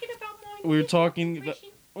we were talking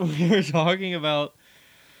about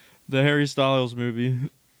the Harry Styles movie.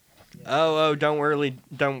 Don't whirly.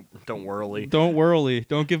 Don't whirly. Don't whirly.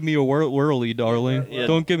 Don't give me a whirly, darling. Yeah.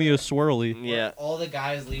 Don't give me a swirly. Yeah. All the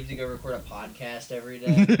guys leave to go record a podcast every day.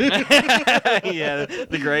 Yeah,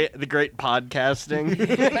 the great podcasting.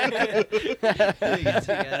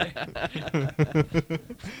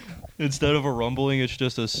 Instead of a rumbling, it's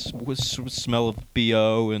just a smell of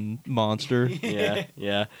BO and monster.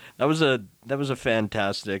 Yeah. That was a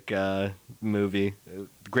fantastic movie.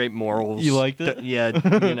 Great morals. You liked it?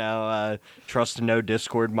 Yeah, trust no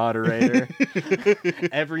Discord moderator.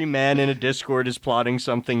 Every man in a Discord is plotting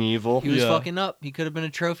something evil. He was Yeah. fucking up. He could have been a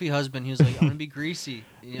trophy husband. He was like, I'm gonna be greasy.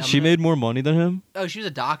 She made more money than him? Oh, she was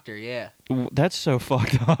a doctor. Yeah. That's so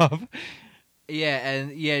fucked up. Yeah,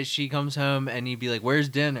 and she comes home and he'd be like, "Where's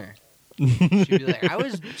dinner?" She'd be like, "I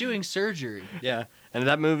was doing surgery." Yeah, and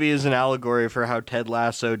that movie is an allegory for how Ted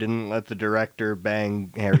Lasso didn't let the director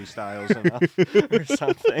bang Harry Styles enough or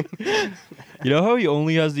something. You know how he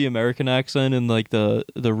only has the American accent in like the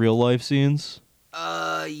real life scenes?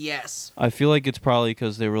 Yes. I feel like it's probably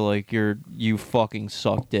because they were like, you fucking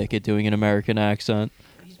suck dick at doing an American accent.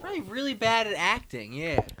 He's probably really bad at acting.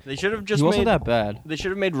 Yeah. They should have just He wasn't made that bad. They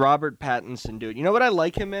should have made Robert Pattinson do it. You know what I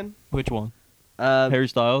like him in? Which one? Uh, Harry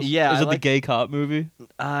Styles? yeah, Is I it the like- gay cop movie?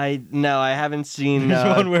 I haven't seen There's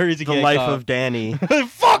one where he's a The gay Life cop. of Danny.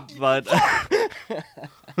 Fuck! But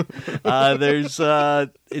there's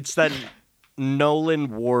it's that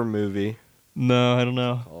Nolan War movie No, I don't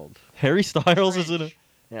know. called. Harry Styles is in it.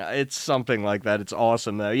 Yeah, it's something like that. It's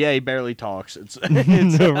awesome though. Yeah, he barely talks. It's Right,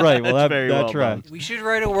 well, it's that very well tracked. done. We should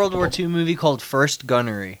write a World War II movie called First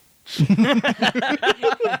Gunnery.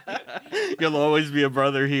 You'll always be a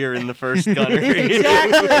brother here in the first gunnery.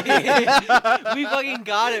 Exactly. We fucking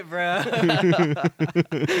got it, bro.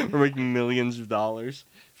 We're making millions of dollars.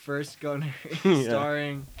 First Gunnery, Yeah.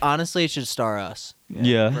 starring. Honestly, it should star us.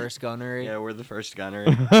 Yeah. First Gunnery. Yeah, we're the first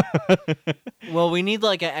gunnery. Well, we need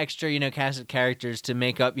like an extra, cast of characters to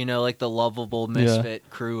make up, like the lovable misfit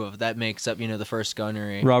crew of that makes up, the First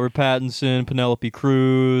Gunnery. Robert Pattinson, Penelope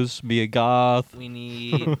Cruz, Mia Goth. We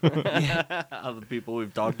need. Other people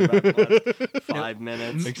we've talked about in the last 5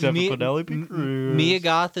 minutes. Except Mia- for Penelope Cruz. Mia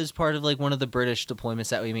Goth is part of like one of the British deployments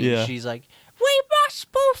that we meet. Yeah. She's like, we must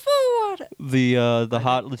move forward. The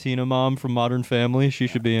hot Latina mom from Modern Family, she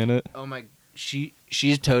should be in it. Oh my,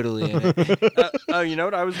 she's totally in it. Oh, you know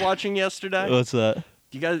what I was watching yesterday? What's that?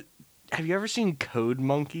 Have you ever seen Code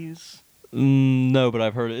Monkeys? No, but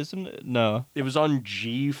I've heard it. Isn't it? No. It was on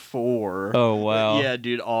G4. Oh, wow. Yeah,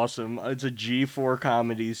 dude, awesome. It's a G4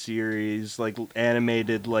 comedy series, like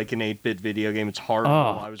animated like an 8-bit video game. It's horrible.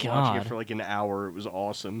 Oh, I was watching God. it for like an hour. It was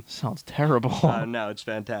awesome. Sounds terrible. No, it's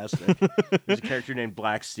fantastic. There's a character named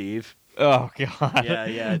Black Steve. Oh, God. Yeah,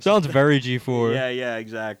 It sounds very G4. Yeah,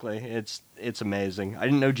 exactly. It's amazing. I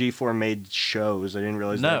didn't know G4 made shows. I didn't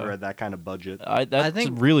realize they No. ever had that kind of budget. That's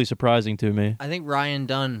think- really surprising to me. I think Ryan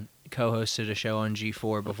Dunn co-hosted a show on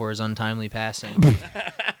G4 before his untimely passing.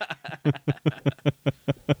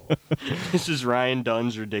 This is Ryan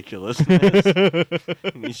Dunn's ridiculousness.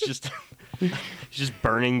 he's just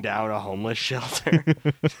burning down a homeless shelter.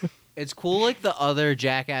 It's cool, like the other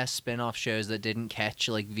Jackass spin-off shows that didn't catch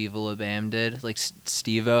like Viva La Bam did. Like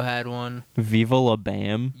Steve-O had one. Viva La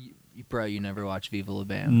Bam? Bro, you never watched Viva La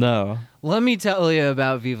Bam. No. Let me tell you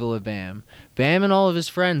about Viva La Bam. Bam and all of his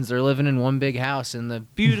friends are living in one big house in the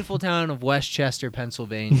beautiful town of Westchester,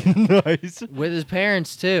 Pennsylvania. Nice. With his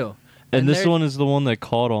parents, too. And this they're- one is the one that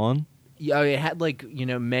caught on? Yeah, it had like,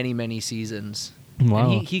 many, many seasons.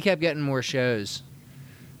 Wow. And he kept getting more shows.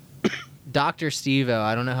 Dr. Steve-O,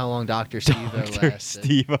 I don't know how long Dr. Steve-O Dr. lasted.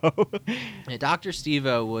 Steve-O. Yeah, Dr.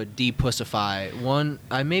 Steve-O would depussify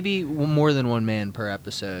maybe more than one man per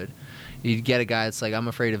episode. You'd get a guy that's like, I'm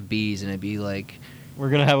afraid of bees, and it'd be like, We're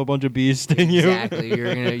going to have a bunch of bees sting you. exactly,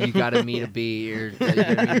 you gotta meet a bee, you're gonna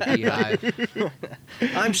meet a beehive.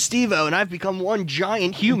 I'm Steve-O, and I've become one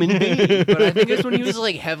giant human being. But I think it's when he was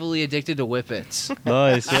like heavily addicted to whippets.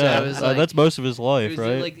 Nice, So yeah. it was like- That's most of his life, It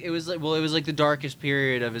right? was like the darkest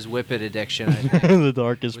period of his whippet addiction, I think. The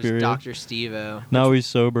darkest Was period. Dr. Steve-O. Now he's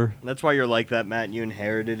sober. That's why you're like that, Matt. You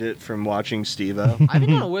inherited it from watching Steve-O. I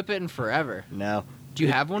haven't done a whippet in forever. No. Do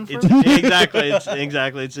you have one for It's me?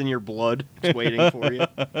 exactly. It's in your blood. It's waiting for you.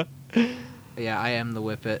 Yeah, I am the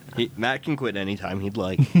whippet. Matt can quit anytime he'd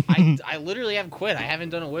like. I literally have quit. I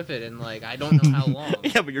haven't done a whippet in like I don't know how long.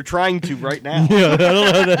 Yeah, but you're trying to right now. Yeah, I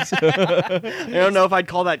don't know. That's I don't know if I'd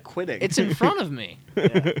call that quitting. It's in front of me.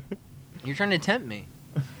 Yeah. You're trying to tempt me.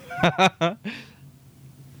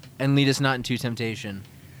 And lead us not into temptation.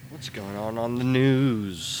 What's going on the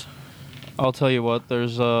news? I'll tell you what.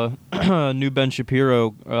 There's a new Ben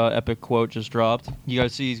Shapiro epic quote just dropped. You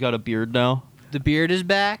guys see he's got a beard now. The beard is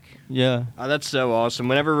back. Yeah. Oh, that's so awesome.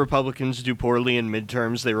 Whenever Republicans do poorly in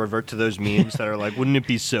midterms, they revert to those memes that are like, wouldn't it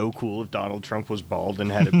be so cool if Donald Trump was bald and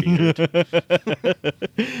had a beard?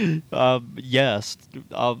 Yes,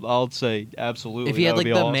 I'll say absolutely. If he had That like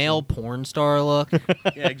would the be awesome. male porn star look.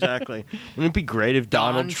 Yeah, exactly. Wouldn't it be great if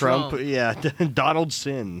Donald Trump... Yeah, Donald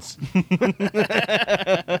sins.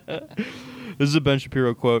 This is a Ben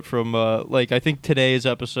Shapiro quote from, I think today's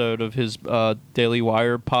episode of his Daily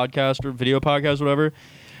Wire podcast or video podcast, whatever.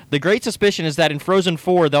 The great suspicion is that in Frozen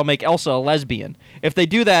 4, they'll make Elsa a lesbian. If they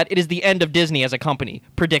do that, it is the end of Disney as a company.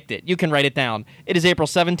 Predict it. You can write it down. It is April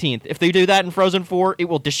 17th. If they do that in Frozen 4, it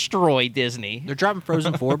will destroy Disney. They're dropping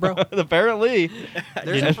Frozen 4, bro. Apparently.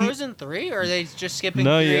 There's a Frozen 3, or are they just skipping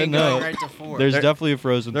No, 3 yeah, and no. going right to 4? There's They're- definitely a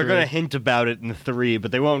Frozen 3. They're going to hint about it in 3,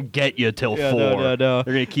 but they won't get you till 4. No.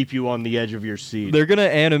 They're going to keep you on the edge of your seat. They're gonna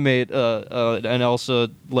animate an Elsa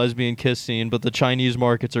lesbian kiss scene, but the Chinese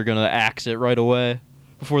markets are gonna axe it right away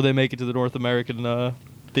before they make it to the North American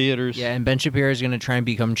theaters. Yeah, and Ben Shapiro is going to try and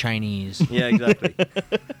become Chinese. Yeah, exactly.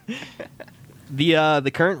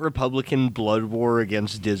 The current Republican blood war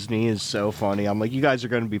against Disney is so funny. I'm like, you guys are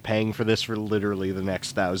going to be paying for this for literally the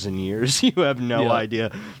next 1,000 years. You have no Yeah.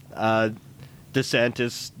 idea.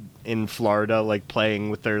 DeSantis in Florida, like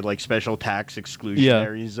playing with their like special tax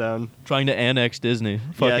exclusionary zone. Trying to annex Disney.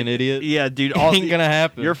 Fucking Yeah, idiot. Yeah, dude. Ain't gonna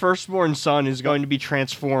happen. Your firstborn son is going to be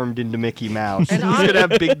transformed into Mickey Mouse. And He's going to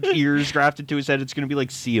have big ears grafted to his head. It's going to be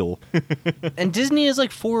like Seal. And Disney is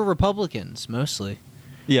like for Republicans, mostly.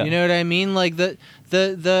 Yeah. You know what I mean? Like the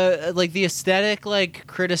aesthetic like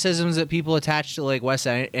criticisms that people attach to like Wes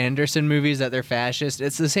Anderson movies that they're fascist.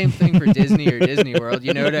 It's the same thing for Disney or Disney World.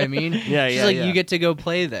 You know what I mean? Yeah, It's yeah, like yeah. you get to go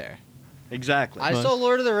play there. Exactly. I Nice. saw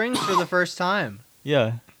Lord of the Rings for the first time.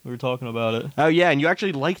 Yeah. We were talking about it. Oh, yeah, and you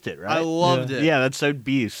actually liked it, right? I loved it. Yeah, that's so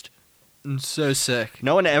beast. It's so sick.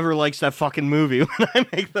 No one ever likes that fucking movie when I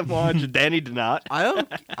make them watch it. Danny did not. I don't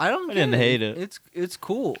I didn't get hate it. It's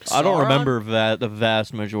cool. I don't Sauron, remember the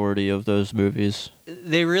vast majority of those movies.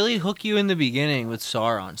 They really hook you in the beginning with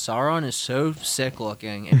Sauron. Sauron is so sick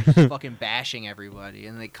looking and he's fucking bashing everybody,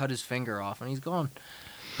 and they cut his finger off and he's gone.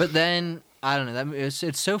 But then I don't know.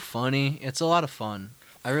 It's so funny. It's a lot of fun.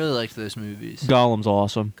 I really liked those movies. Gollum's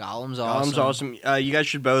awesome. Gollum's awesome. Gollum's awesome. You guys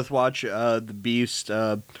should both watch The Beast,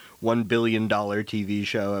 $1 billion TV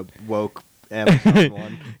show at Woke Amazon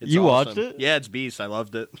one. It's You awesome. watched it? Yeah, it's Beast. I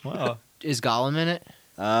loved it. Wow. Is Gollum in it?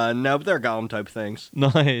 No, but they're Gollum type things.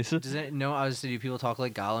 Nice. Does it? No, I was. Do people talk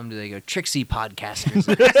like Gollum? Do they go Trixie podcasters?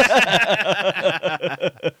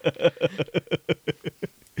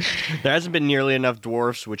 There hasn't been nearly enough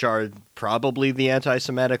dwarfs, which are probably the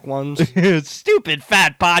anti-Semitic ones. Stupid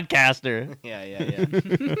fat podcaster. Yeah.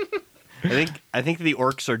 I think the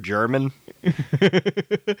orcs are German. That's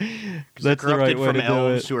the right way from to do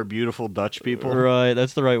elves it. who are beautiful Dutch people. Right,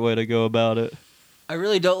 that's the right way to go about it. I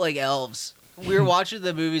really don't like elves. We were watching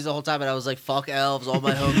the movies the whole time, and I was like, "Fuck elves! All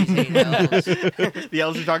my homies hate elves." The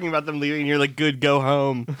elves are talking about them leaving, and you're like, "Good, go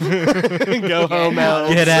home, go home,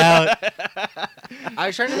 elves." Get out. I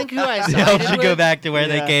was trying to think who I The elves sided should with. go back to where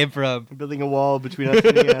Yeah. they came from. Building a wall between us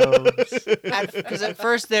and the elves. Because at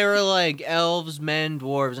first they were like elves, men,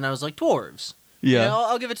 dwarves, and I was like dwarves. You Yeah. know,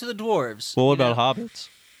 I'll give it to the dwarves. Well, what You about know? hobbits?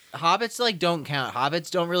 Hobbits? Like don't count.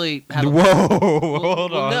 Hobbits don't really have. Whoa, Well,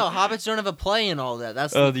 hold well, on. No, hobbits don't have a play in all that.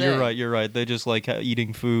 That's Oh, the you're thing. right. You're right. They just like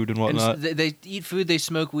eating food and And whatnot. they eat food, they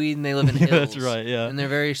smoke weed, and they live in hills. That's right, yeah. And they're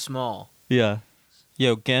very small. Yeah.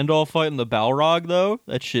 Yo, Gandalf fighting the Balrog though.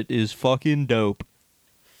 That shit is fucking dope.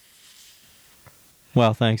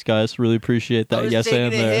 Wow, thanks guys. Really appreciate that. I was Yes, taking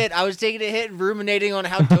and a there. hit. I was taking a hit, ruminating on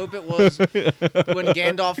how dope it was when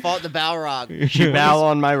Gandalf fought the Balrog. She bow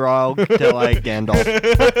on my rog till I Gandalf.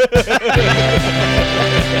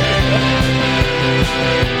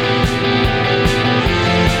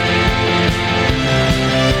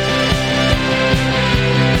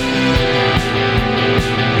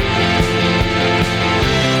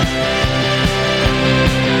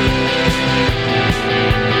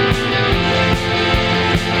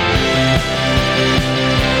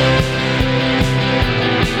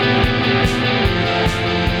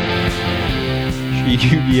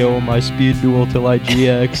 Yu-Gi-Oh! My speed duel till I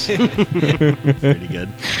GX. Pretty good.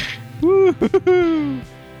 Woo-hoo-hoo.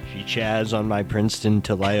 She Chaz on my Princeton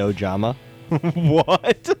till I Ojama.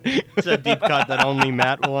 What? It's a deep cut that only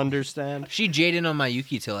Matt will understand. She Jaden on my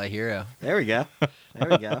Yuki till I hero. There we go. There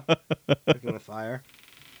we go. Cooking with fire.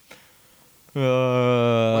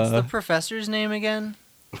 What's the professor's name again?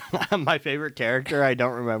 My favorite character, I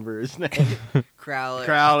don't remember his name. Crowler.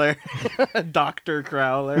 Crowler. Dr.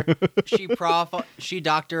 Crowler. She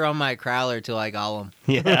doctor on my Crowler till I Gollum.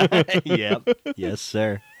 Yeah. Yep. Yes,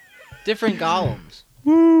 sir. Different Gollums.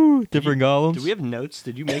 Woo! Different golems. Do we have notes?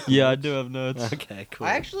 Did you make Yeah, I notes? do have notes. Okay, cool.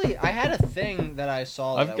 I had a thing that I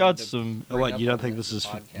saw. I've got some. Oh, what, you don't think this is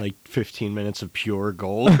like 15 minutes of pure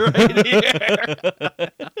gold right here?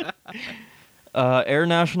 Air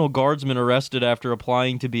National Guardsman arrested after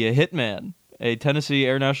applying to be a hitman. A Tennessee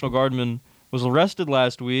Air National Guardman was arrested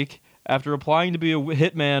last week after applying to be a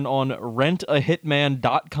hitman on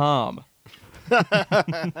rentahitman.com.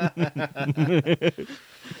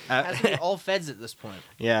 All feds at this point.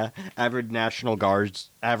 Yeah, average National Guardsman.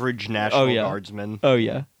 Oh,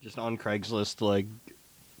 yeah. Just on Craigslist, like,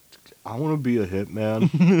 I want to be a hitman.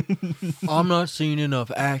 I'm not seeing enough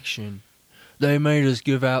action. They made us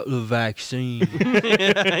give out the vaccine.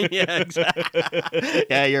 Yeah, exactly.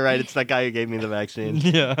 Yeah, you're right. It's that guy who gave me the vaccine.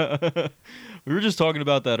 Yeah. We were just talking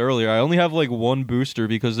about that earlier. I only have like one booster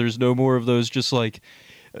because there's no more of those just like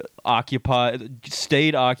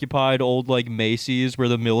state occupied old like Macy's where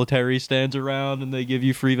the military stands around and they give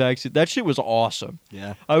you free vaccine. That shit was awesome.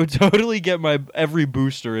 Yeah. I would totally get my every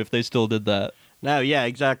booster if they still did that. No, yeah,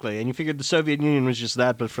 exactly. And you figured the Soviet Union was just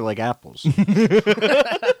that, but for like apples.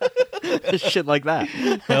 Shit like that.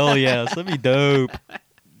 Hell yes, that'd be dope.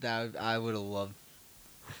 I would have loved.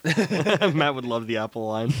 Matt would love the apple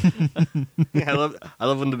line. I love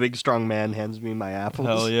when the big strong man hands me my apples.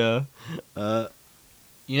 Hell yeah.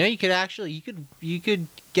 You know, you could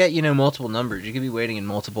get, multiple numbers. You could be waiting in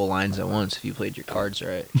multiple lines at once if you played your cards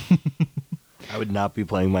right. I would not be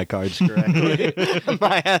playing my cards correctly.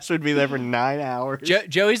 My ass would be there for 9 hours.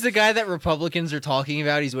 Joey's the guy that Republicans are talking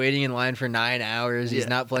about. He's waiting in line for 9 hours. He's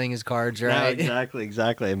not playing his cards right. No,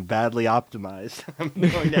 exactly. I'm badly optimized. I'm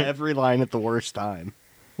going to every line at the worst time.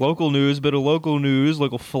 Local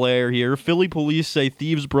flair here. Philly police say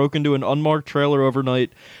thieves broke into an unmarked trailer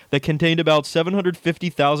overnight that contained about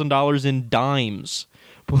 $750,000 in dimes.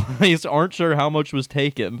 Police aren't sure how much was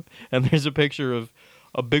taken, and there's a picture of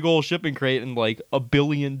a big old shipping crate and like a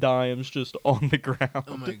billion dimes just on the ground.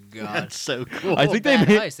 Oh my god, That's so cool. I think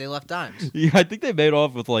they left dimes. Yeah, I think they made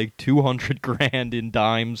off with like 200 grand in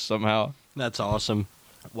dimes somehow. That's awesome.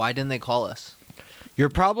 Why didn't they call us? Your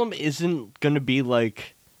problem isn't going to be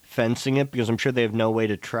like fencing it, because I'm sure they have no way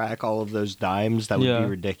to track all of those dimes. That would be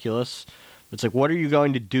ridiculous. It's like, what are you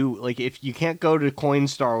going to do? Like, if you can't go to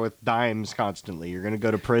Coinstar with dimes constantly, you're going to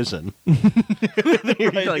go to prison.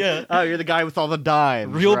 You're Right, like, yeah. oh, you're the guy with all the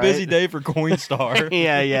dimes. Real right? busy day for Coinstar.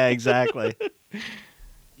 Yeah, exactly.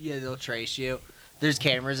 Yeah, they'll trace you. There's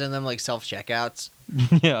cameras in them, like self-checkouts.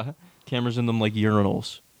 Yeah. Cameras in them like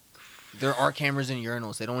urinals. There are cameras in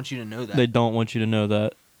urinals. They don't want you to know that. They don't want you to know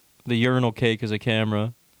that. The urinal cake is a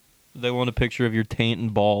camera. They want a picture of your taint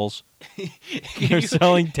and balls. They're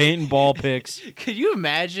selling taint and ball pics. Could you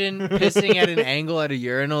imagine pissing at an angle at a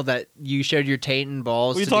urinal that you showed your taint and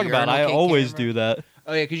balls? What are you to the talking about? urinal I cake always camera? do that.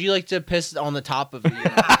 Oh yeah, because you like to piss on the top of the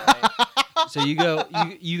urinal, right? So you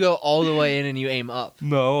go all the way in and you aim up.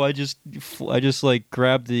 No, I just like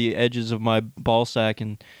grab the edges of my ball sack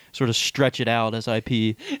and sort of stretch it out as I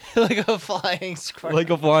pee. Like a flying squirrel. Like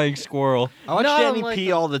a flying squirrel. I watch No, Danny like pee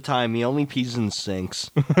the- all the time. He only pees in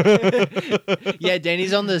sinks. Yeah,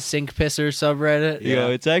 Danny's on the sink pisser subreddit. You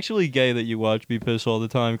know, it's actually gay that you watch me piss all the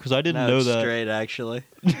time because I didn't know it's that. straight, actually.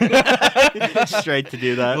 Straight to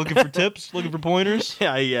do that. Looking for tips? Looking for pointers?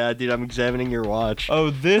 Yeah, dude, I'm examining your watch. Oh,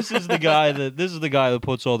 this is the guy that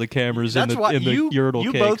puts all the cameras That's in why the urinal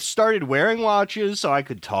you cakes. both started wearing watches so I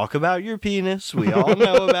could talk about your penis. We all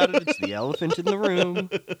know about it. It's the elephant in the room.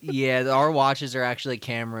 Yeah, our watches are actually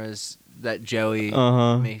cameras that Joey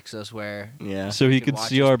Uh-huh. makes us wear. Yeah. So he can could watch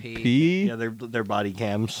see us our pee. pee? Yeah, they're body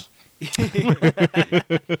cams.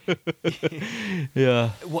 Yeah.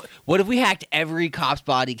 What if we hacked every cop's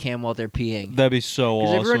body cam while they're peeing? That'd be so Because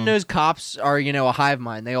awesome. everyone knows cops are, a hive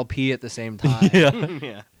mind. They all pee at the same time.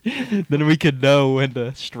 Yeah. Yeah. Then we could know when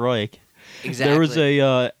to strike. Exactly. There was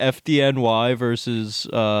a FDNY versus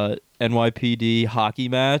NYPD hockey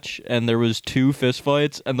match, and there was 2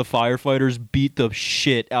 fistfights, and the firefighters beat the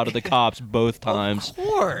shit out of the cops both times. Of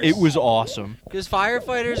course. It was awesome. Because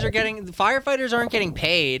firefighters aren't getting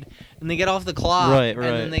paid, and they get off the clock, Right. and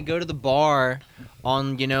then they go to the bar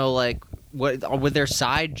on, with their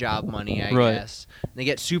side job money, I Right. guess. And they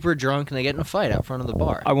get super drunk, and they get in a fight out front of the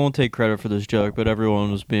bar. I won't take credit for this joke, but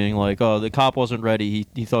everyone was being like, "Oh, the cop wasn't ready.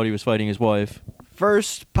 He thought he was fighting his wife."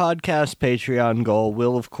 First podcast Patreon goal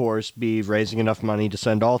will, of course, be raising enough money to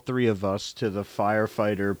send all 3 of us to the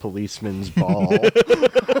firefighter policeman's ball.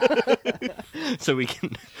 So we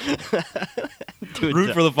can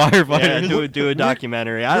Root for the firefighters. Yeah, do a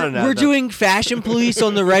documentary. I don't know. We're doing fashion police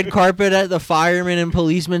on the red carpet at the firemen and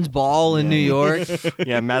policemen's ball in New York.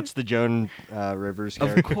 Yeah, Matt's the Joan Rivers Of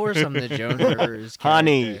character. course, I'm the Joan Rivers character.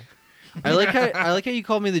 Honey. I like how you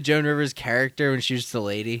called me the Joan Rivers character when she was just a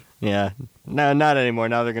lady. Yeah. No, not anymore.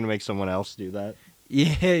 Now they're going to make someone else do that.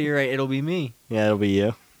 Yeah, you're right. It'll be me. Yeah, it'll be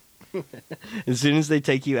you. As soon as they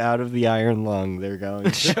take you out of the Iron Lung, they're going.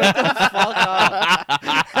 Shut the fuck up.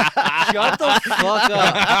 Shut the fuck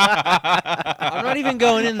up. I'm not even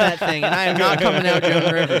going in that thing, and I am not coming out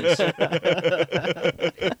Joan Rivers.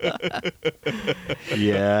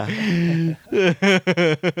 Yeah.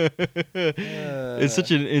 It's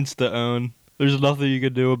such an insta own. There's nothing you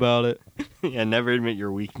can do about it. Yeah, never admit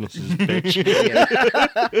your weaknesses, bitch.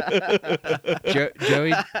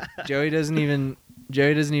 Joey doesn't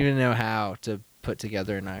even know how to put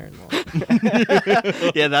together an iron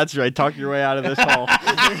lung. Yeah, that's right. Talk your way out of this hole.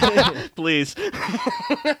 Please.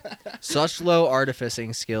 Such low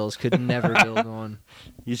artificing skills could never build one.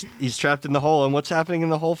 He's trapped in the hole, and what's happening in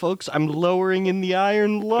the hole, folks? I'm lowering in the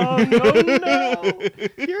Iron Lung. Oh no!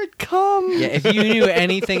 Here it comes. Yeah, if you knew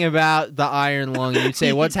anything about the iron lung, you'd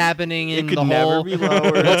say what's happening in could the never hole. be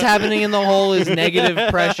lowered. What's happening in the hole is negative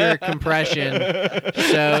pressure compression.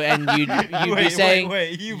 So, and you'd be saying,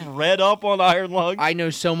 wait, you've read up on Iron Lung? I know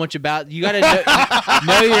so much about. You gotta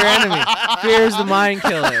know your enemy. Fear is the mind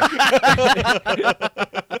killer.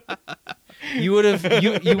 You would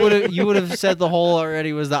have said the hole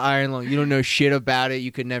already was the iron lung. You don't know shit about it.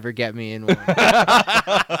 You could never get me in one.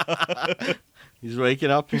 He's waking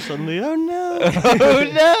up and suddenly, oh no!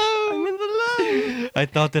 Oh no! I'm in the lung. I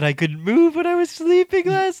thought that I could move when I was sleeping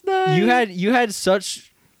last night. You had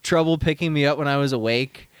such trouble picking me up when I was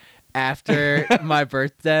awake. After my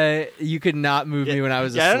birthday, you could not move me when I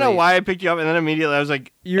was asleep. I don't know why I picked you up, and then immediately I was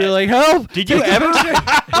like, You were like, help! did you ever?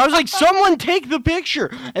 I was like, someone take the picture,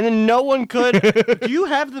 and then no one could. Do you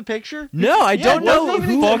have the picture? No, I don't what know the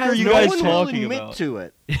who fuck has are you no guys one talking will admit about? to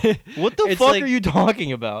it. What the It's fuck like- are you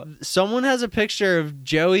talking about? Someone has a picture of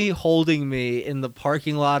Joey holding me in the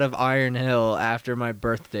parking lot of Iron Hill after my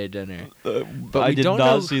birthday dinner. But I we did don't not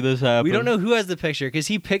know- see this happen. We don't know who has the picture because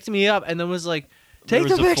he picked me up and then was like, There take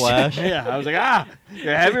was the a picture. flash. Yeah, I was like,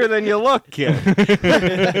 you're heavier than you look, kid.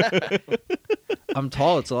 I'm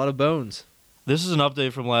tall. It's a lot of bones. This is an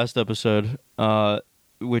update from last episode,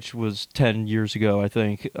 which was 10 years ago, I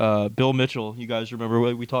think. Bill Mitchell, you guys remember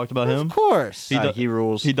what we talked about him? Of course. He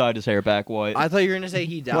rules. He dyed his hair back white. I thought you were going to say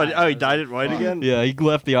he died. What, oh, he dyed it white again? Yeah, he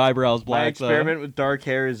left the eyebrows My black. experiment with dark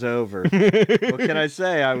hair is over. What can I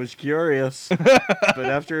say? I was curious. But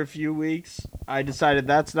after a few weeks, I decided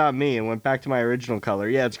that's not me and went back to my original color.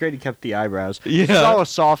 Yeah, it's great he kept the eyebrows. Yeah. It's all a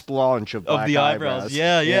soft launch of black of the eyebrows.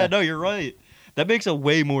 Yeah, no, you're right. That makes a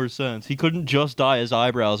way more sense. He couldn't just dye his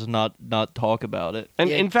eyebrows and not talk about it. And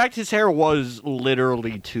Yeah. in fact, his hair was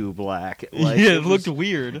literally too black. Like, yeah, it was- looked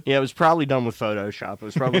weird. Yeah, it was probably done with Photoshop. It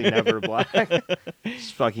was probably never black.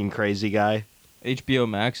 This fucking crazy guy. HBO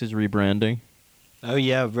Max is rebranding. Oh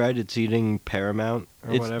yeah, right. It's eating Paramount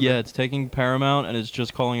or whatever. Yeah, it's taking Paramount and it's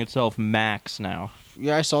just calling itself Max now.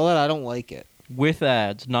 Yeah, I saw that. I don't like it. With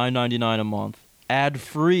ads, $9.99 a month. Ad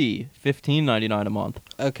free, $15.99 a month.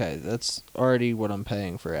 Okay, that's already what I'm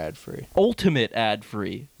paying for ad free. Ultimate ad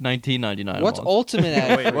free, $19.99 What's a month. ultimate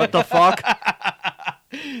ad free? Wait, what the fuck?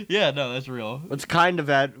 Yeah, no, that's real. What's kind of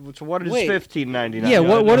ad? What is Wait. $15.99? Yeah,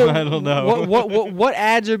 what I don't know. What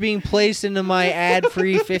ads are being placed into my ad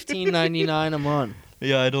free $15.99 a month?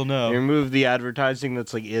 Yeah, I don't You know. remove the advertising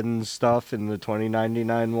that's like in stuff in the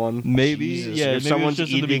 $20.99 one. Maybe, Jesus. yeah, Or maybe it's someone's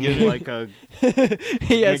just in the eating beginning. like a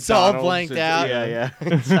Yeah, it's all McDonald's. blanked out. Yeah,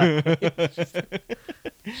 exactly.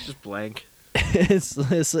 It's just blank. it's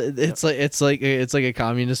like a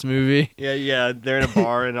communist movie. Yeah. They're in a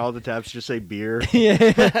bar and all the taps just say beer.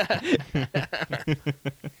 Yeah.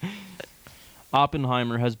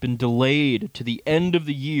 Oppenheimer has been delayed to the end of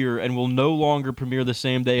the year and will no longer premiere the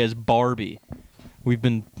same day as Barbie. We've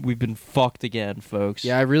been fucked again, folks.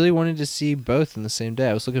 Yeah, I really wanted to see both in the same day.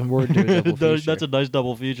 I was looking forward to a double feature. That's a nice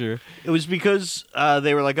double feature. It was because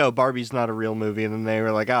they were like, "Oh, Barbie's not a real movie," and then they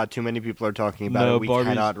were like, "Too many people are talking about No, it. We Barbie's-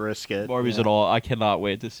 cannot risk it." Barbie's yeah. at all. I cannot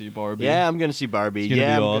wait to see Barbie. Yeah, I'm gonna see Barbie. It's gonna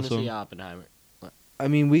Yeah, be I'm awesome. gonna see Oppenheimer. I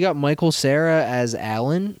mean, we got Michael Cera as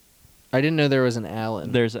Alan. I didn't know there was an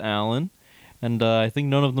Alan. There's Alan, and I think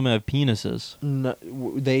none of them have penises. No,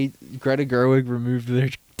 Greta Gerwig removed their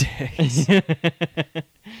dicks.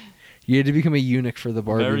 You had to become a eunuch for the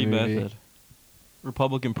Barbie Very movie. method.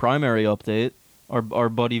 Republican primary update. Our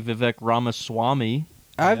buddy Vivek Ramaswamy.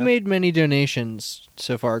 I've Yeah. made many donations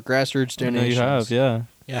so far, grassroots I know donations. you have, yeah.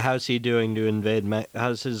 Yeah, how's he doing to invade?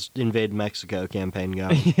 How's his invade Mexico campaign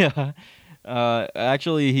going? Yeah.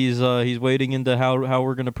 Actually, he's wading into how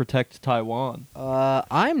we're gonna protect Taiwan.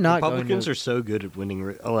 I'm not Republicans going are so good at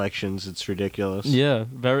winning elections; it's ridiculous. Yeah,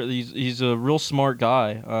 he's a real smart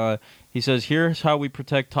guy. He says, "Here's how we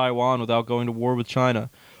protect Taiwan without going to war with China: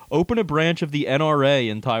 open a branch of the NRA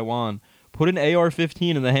in Taiwan, put an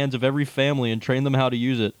AR-15 in the hands of every family, and train them how to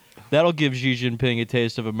use it. That'll give Xi Jinping a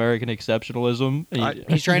taste of American exceptionalism."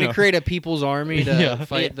 He's trying to create a people's army to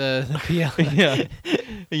fight the PLA. Yeah.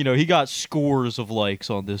 He got scores of likes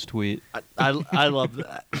on this tweet. I love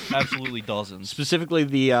that. Absolutely dozens. Specifically,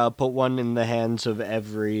 the put one in the hands of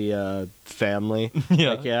every family.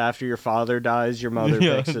 Yeah. Like, after your father dies, your mother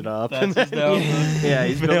picks it up. That's his download. Yeah,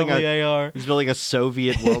 he's building Family AR. He's building a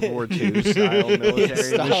Soviet World War II style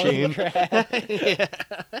military machine.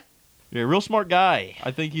 Yeah, real smart guy.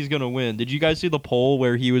 I think he's gonna win. Did you guys see the poll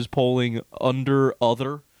where he was polling under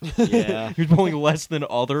other? Yeah. He was polling less than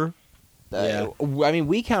other. Yeah. I mean,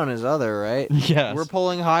 we count as other, right? Yes. We're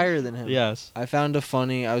polling higher than him. Yes. I found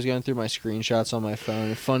I was going through my screenshots on my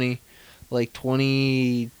phone, a funny,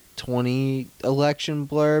 2020 election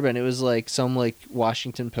blurb, and it was some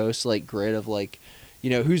Washington Post grid of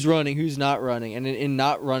who's running, who's not running, and in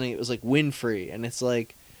not running it was Winfrey, and it's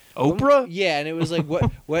Oprah? Yeah, and it was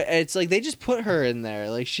what it's they just put her in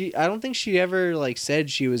there. I don't think she ever said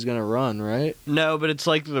she was gonna run, right? No, but it's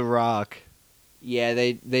like The Rock. Yeah,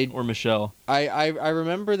 they Or Michelle. I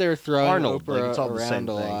remember they were throwing Arnold, Oprah it's all the around same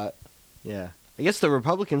a thing. lot. Yeah. I guess the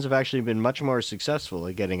Republicans have actually been much more successful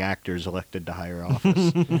at getting actors elected to higher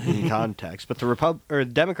office in context. But the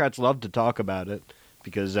Democrats love to talk about it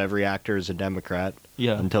because every actor is a Democrat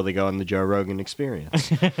until they go on the Joe Rogan Experience.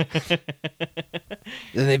 Then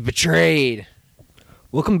they betrayed.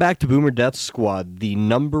 Welcome back to Boomer Death Squad, the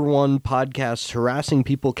 #1 podcast harassing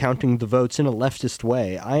people counting the votes in a leftist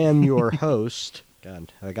way. I am your host.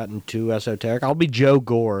 God, have I gotten too esoteric? I'll be Joe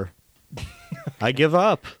Gore. I give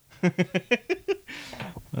up. And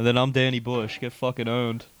then I'm Danny Bush. Get fucking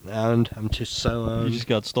owned. And I'm just so owned. You just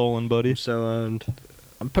got stolen, buddy. I'm so owned.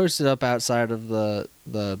 I'm posted up outside of the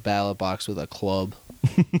ballot box with a club.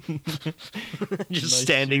 Just Nice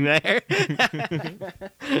standing there.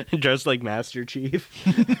 Dressed like Master Chief.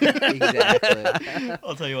 Exactly.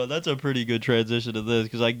 I'll tell you what, that's a pretty good transition to this,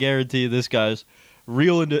 because I guarantee this guy's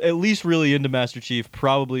really into Master Chief,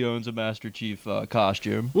 probably owns a Master Chief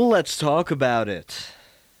costume. Well, let's talk about it.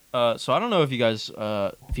 So I don't know if you guys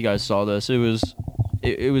saw this. It was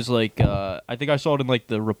I think I saw it in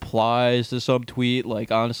the replies to some tweet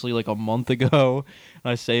honestly a month ago.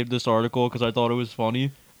 I saved this article because I thought it was funny.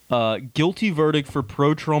 Guilty verdict for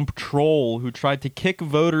pro-Trump troll who tried to kick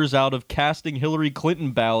voters out of casting Hillary Clinton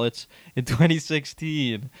ballots in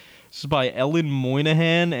 2016. This is by Ellen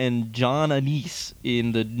Moynihan and John Anise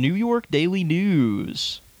in the New York Daily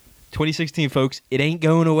News. 2016, folks, it ain't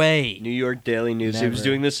going away. New York Daily News. He was Never.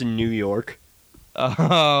 doing this in New York. He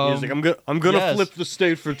was like, I'm gonna yes. flip the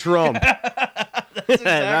state for Trump.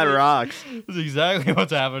 That rocks. That's exactly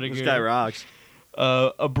what's happening This here. guy rocks.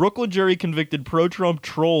 A Brooklyn jury convicted pro-Trump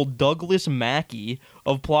troll Douglas Mackey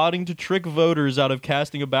of plotting to trick voters out of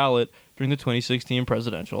casting a ballot during the 2016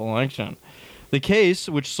 presidential election. The case,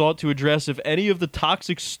 which sought to address if any of the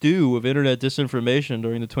toxic stew of internet disinformation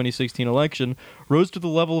during the 2016 election rose to the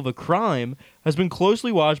level of a crime, has been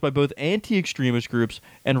closely watched by both anti-extremist groups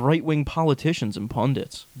and right-wing politicians and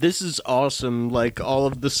pundits. This is awesome. All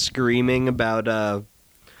of the screaming about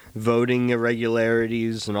voting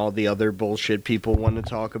irregularities and all the other bullshit people want to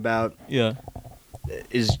talk about Yeah.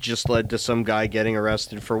 is just led to some guy getting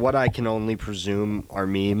arrested for what I can only presume are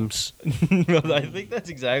memes. I think that's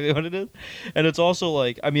exactly what it is. And it's also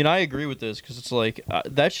I agree with this because it's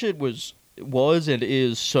that shit was and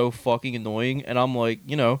is so fucking annoying. And I'm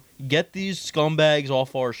get these scumbags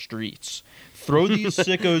off our streets. Throw these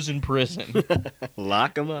sickos in prison.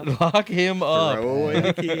 Lock him up. Lock him up. Throw away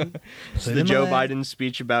the key. It's the Joe Biden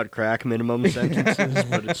speech about crack minimum sentences,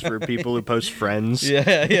 but it's for people who post friends.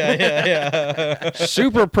 Yeah.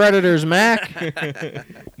 Super predators, Mac.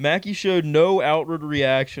 Mackey showed no outward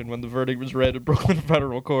reaction when the verdict was read at Brooklyn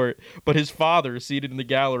federal court, but his father, seated in the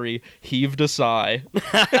gallery, heaved a sigh.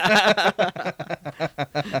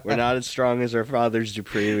 We're not as strong as our fathers,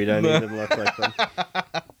 Dupree. We don't even look like them.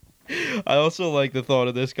 I also like the thought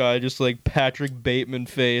of this guy just Patrick Bateman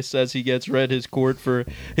face as he gets read his court for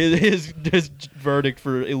his verdict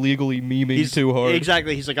for illegally memeing too hard.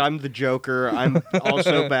 Exactly. He's like, I'm the Joker. I'm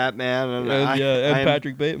also Batman. And and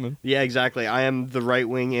Patrick Bateman. Yeah, exactly. I am the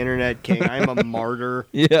right-wing internet king. I am a martyr.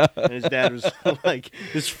 Yeah. And his dad was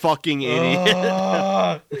this fucking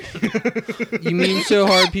idiot. You mean so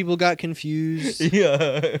hard people got confused?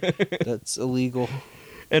 Yeah. That's illegal.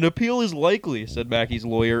 An appeal is likely, said Mackey's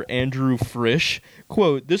lawyer, Andrew Frisch.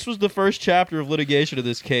 Quote, this was the first chapter of litigation of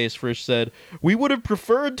this case, Frisch said. We would have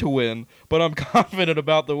preferred to win, but I'm confident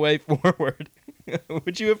about the way forward.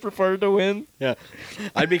 Would you have preferred to win? Yeah.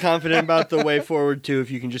 I'd be confident about the way forward, too, if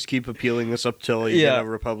you can just keep appealing this up till you get a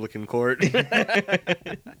Republican court.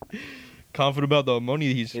 Confident about the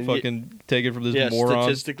money he's fucking taking from this moron.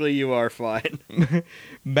 Statistically, you are fine.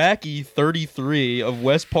 Mackey, 33, of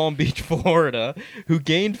West Palm Beach, Florida, who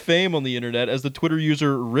gained fame on the internet as the Twitter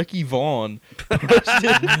user Ricky Vaughn,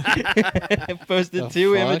 posted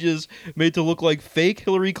two images made to look like fake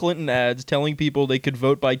Hillary Clinton ads telling people they could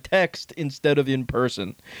vote by text instead of in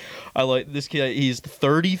person. I like this kid. He's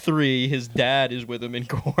 33. His dad is with him in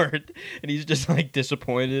court, and he's just like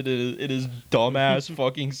disappointed in his dumbass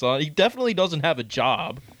fucking son. He definitely doesn't have a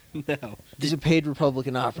job. No. He's a paid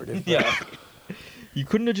Republican operative. Yeah. You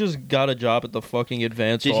couldn't have just got a job at the fucking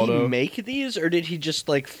Advanced Auto. Did he make these, or did he just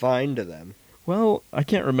like find them? Well, I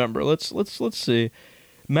can't remember. Let's see.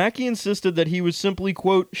 Mackey insisted that he was simply,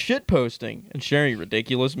 quote, shitposting and sharing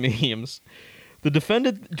ridiculous memes. The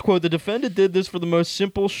defendant, quote, the defendant did this for the most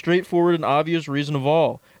simple, straightforward, and obvious reason of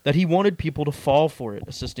all, that he wanted people to fall for it,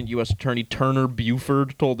 Assistant U.S. Attorney Turner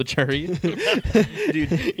Buford told the jury.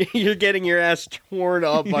 Dude, you're getting your ass torn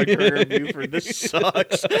up by Turner Buford. This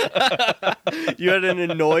sucks. You had an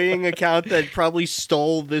annoying account that probably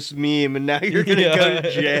stole this meme, and now you're going to go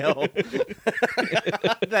to jail.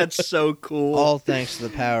 That's so cool. All thanks to the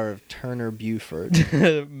power of Turner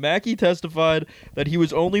Buford. Mackey testified that he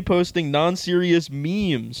was only posting non-serious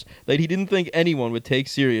memes that he didn't think anyone would take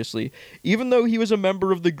seriously. Even though he was a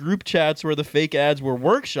member of the group chats where the fake ads were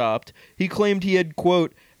workshopped, he claimed he had,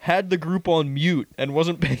 quote, had the group on mute and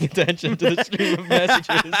wasn't paying attention to the stream of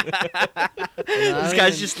messages. This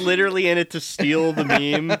guy's just literally in it to steal the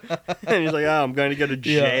meme. And he's like, oh, I'm going to go to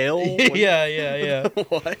jail? Yeah.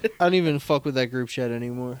 What? I don't even fuck with that group chat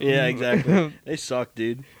anymore. Yeah, exactly. They suck,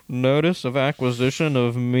 dude. Notice of acquisition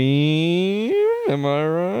of meme. Am I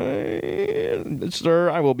right? Sir,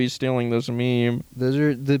 I will be stealing this meme. Those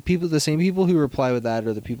are the same people who reply with that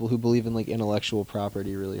are the people who believe in like intellectual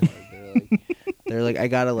property really hard. They're like, I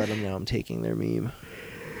gotta let them know I'm taking their meme.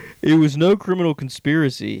 It was no criminal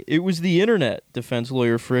conspiracy. It was the internet, defense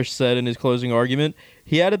lawyer Frisch said in his closing argument.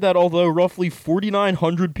 He added that although roughly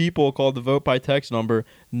 4,900 people called the vote by text number,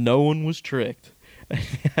 no one was tricked.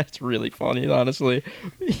 That's really funny, honestly.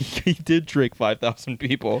 He did trick 5,000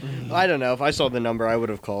 people. I don't know. If I saw the number, I would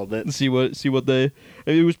have called it. See what they...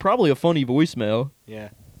 It was probably a funny voicemail. Yeah.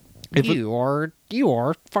 You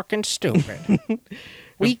are fucking stupid.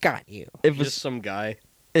 We got you. Just some guy.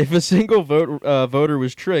 If a single voter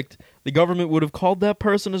was tricked, the government would have called that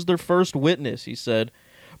person as their first witness, he said.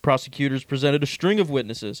 Prosecutors presented a string of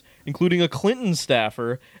witnesses, including a Clinton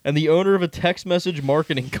staffer and the owner of a text message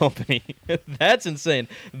marketing company. That's insane.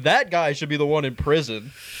 That guy should be the one in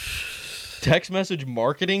prison. Text message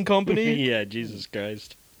marketing company? Yeah, Jesus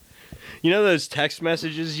Christ. You know those text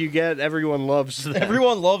messages you get? Everyone loves them.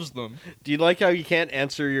 Everyone loves them. Do you like how you can't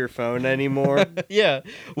answer your phone anymore? Yeah.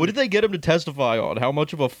 What did they get him to testify on? How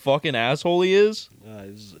much of a fucking asshole he is?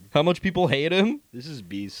 How much people hate him? This is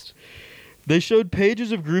beast. They showed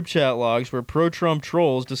pages of group chat logs where pro-Trump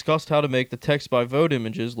trolls discussed how to make the text-by-vote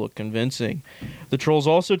images look convincing. The trolls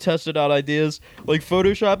also tested out ideas like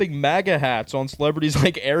photoshopping MAGA hats on celebrities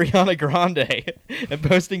like Ariana Grande and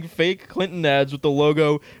posting fake Clinton ads with the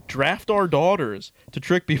logo, "Draft Our Daughters," to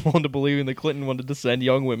trick people into believing that Clinton wanted to send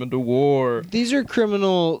young women to war. These are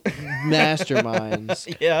criminal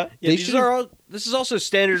masterminds. Yeah. This is also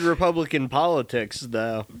standard Republican politics,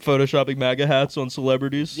 though. Photoshopping MAGA hats on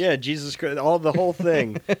celebrities. Yeah, Jesus Christ, the whole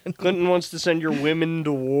thing. Clinton wants to send your women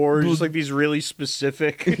to war, just like these really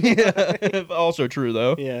specific. Yeah, also true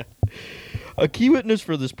though. Yeah. A key witness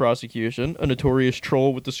for this prosecution, a notorious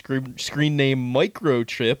troll with the screen name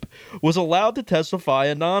Microchip, was allowed to testify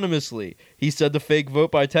anonymously. He said the fake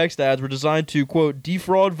vote by text ads were designed to, quote,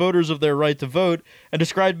 defraud voters of their right to vote, and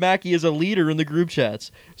described Mackey as a leader in the group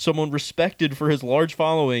chats, someone respected for his large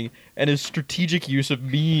following and his strategic use of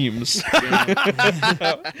memes.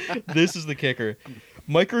 This is the kicker.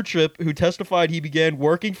 Microchip, who testified he began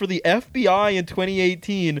working for the FBI in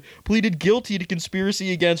 2018, pleaded guilty to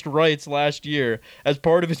conspiracy against rights last year. As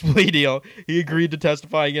part of his plea deal, he agreed to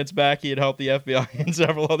testify against Mackey and help the FBI in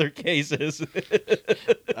several other cases.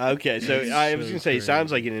 Okay, so I was going to say, he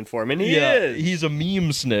sounds like an informant. He is. He's a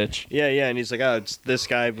meme snitch. Yeah, and he's like, this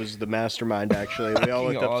guy was the mastermind, actually. We all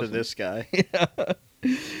looked up to this guy. Yeah.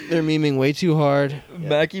 They're memeing way too hard. Yeah.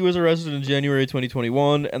 Mackey was arrested in January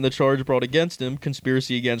 2021, and the charge brought against him,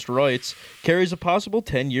 conspiracy against rights, carries a possible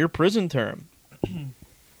 10-year prison term.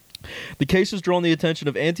 The case has drawn the attention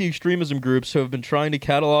of anti-extremism groups who have been trying to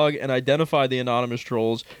catalog and identify the anonymous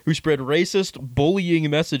trolls who spread racist, bullying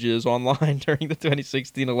messages online during the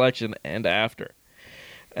 2016 election and after.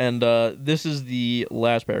 And this is the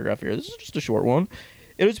last paragraph here. This is just a short one.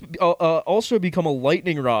 It has also become a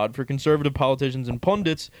lightning rod for conservative politicians and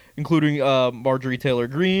pundits, including Marjorie Taylor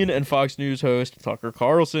Greene and Fox News host Tucker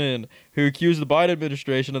Carlson, who accused the Biden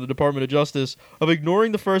administration and the Department of Justice of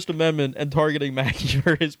ignoring the First Amendment and targeting Mackey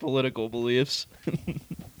for his political beliefs.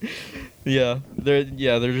 They're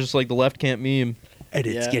just like the left can't meme. And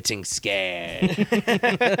it's getting scared.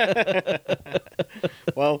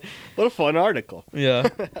 Well, what a fun article. Yeah.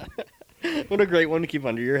 What a great one to keep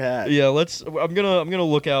under your hat. Yeah, I'm gonna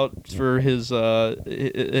look out for his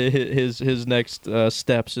next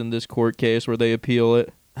steps in this court case where they appeal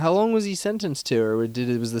it. How long was he sentenced to, or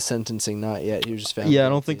was the sentencing not yet? He was just found. Yeah, I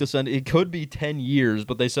don't think it could be 10 years,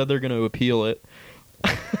 but they said they're gonna appeal it.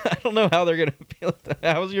 I don't know how they're gonna appeal it.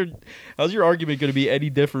 How's your argument gonna be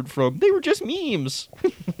any different from they were just memes?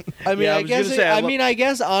 I mean, Yeah, I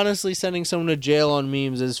guess honestly, sending someone to jail on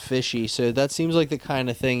memes is fishy. So that seems like the kind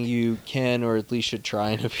of thing you can, or at least should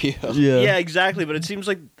try and appeal. Yeah, exactly. But it seems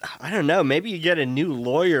like, I don't know, maybe you get a new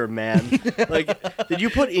lawyer, man. Like, did you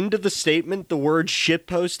put into the statement the word shit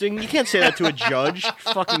posting? You can't say that to a judge,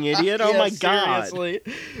 fucking idiot. Oh my god.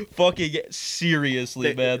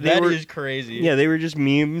 Seriously, man. That is crazy. Yeah, they were just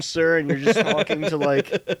memes, sir, and you're just talking to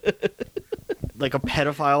like a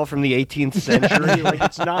pedophile from the 18th century. Like,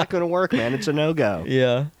 it's not going to work, man. It's a no-go.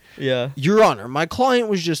 Yeah. Yeah. Your Honor, my client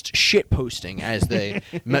was just shit posting as they.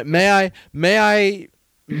 May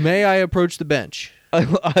I approach the bench?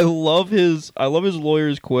 I love his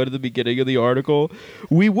lawyer's quote at the beginning of the article.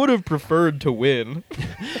 We would have preferred to win.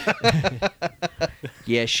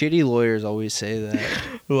 Yeah, shitty lawyers always say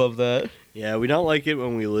that. Love that. Yeah, we don't like it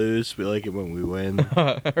when we lose. We like it when we win.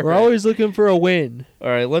 We're always looking for a win. All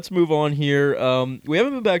right, let's move on here. We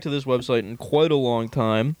haven't been back to this website in quite a long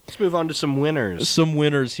time. Let's move on to some winners. Some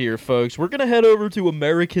winners here, folks. We're going to head over to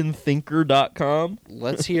AmericanThinker.com.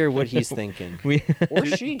 Let's hear what he's thinking. Or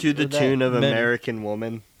she. To the tune of American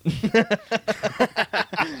Woman.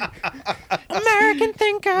 American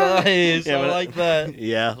Thinker. Nice. Yeah, I like that.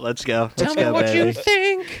 Yeah, let's go. Tell Let's me go, what baby. you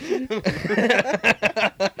think.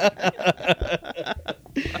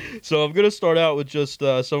 So I'm going to start out with just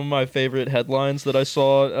some of my favorite headlines that I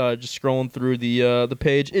saw just scrolling through the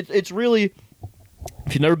page. It's really,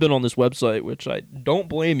 if you've never been on this website, which I don't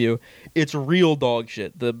blame you, it's real dog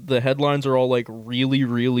shit. The headlines are all like really,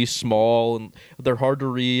 really small, and they're hard to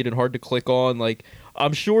read and hard to click on. Like,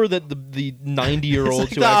 I'm sure that the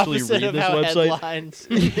 90-year-olds who actually read this website, headlines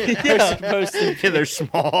yeah, are supposed to Yeah, they're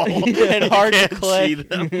small and hard to see click.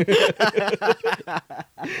 them.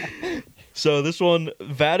 So this one,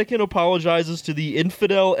 Vatican apologizes to the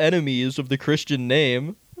infidel enemies of the Christian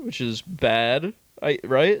name, which is bad,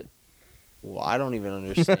 right? Well, I don't even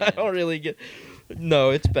understand. I don't really get. No,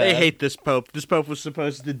 it's bad. They hate this pope. This pope was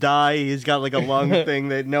supposed to die. He's got like a lung thing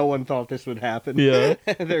that no one thought this would happen. Yeah.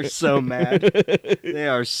 They're so mad. They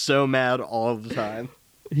are so mad all the time.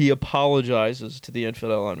 He apologizes to the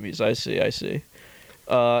infidel enemies. I see.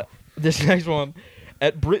 This next one.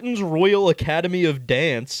 At Britain's Royal Academy of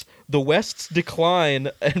Dance, the West's decline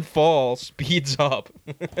and fall speeds up.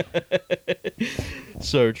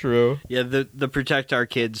 So true. Yeah, the Protect Our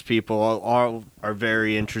Kids people are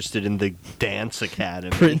very interested in the dance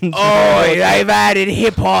academy. Oh, they've added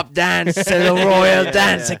hip hop dance to the Royal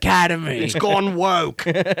Dance Academy. It's gone woke.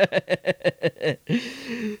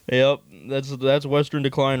 Yep, that's Western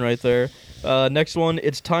decline right there. Next one,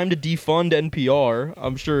 it's time to defund NPR.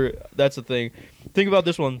 I'm sure that's a thing. Think about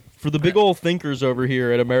this one. For the big old thinkers over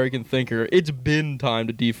here at American Thinker, it's been time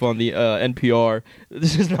to defund the NPR.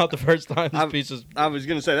 This is not the first time this piece is... I was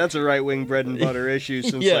going to say, that's a right-wing bread and butter issue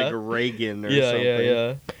since like Reagan or something.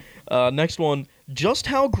 Yeah. Next one, just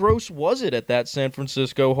how gross was it at that San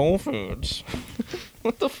Francisco Whole Foods?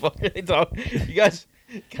 What the fuck are they talking? You guys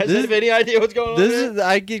have any idea what's going on here?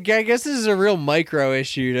 I guess this is a real micro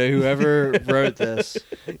issue to whoever wrote this.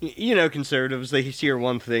 You know, conservatives, they hear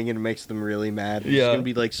one thing and it makes them really mad. It's going to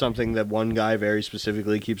be like something that one guy very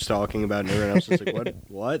specifically keeps talking about and everyone else is like,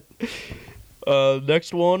 what?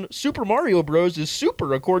 Next one, Super Mario Bros. Is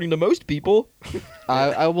super according to most people.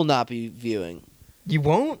 I will not be viewing. You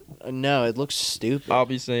won't? No, it looks stupid. I'll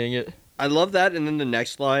be saying it. I love that, and then the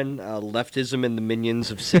next line, leftism and the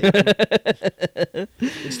minions of Satan.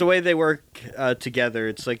 It's the way they work together.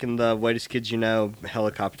 It's like in the Whitest Kids You Know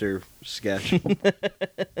helicopter sketch.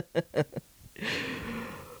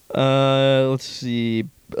 Let's see.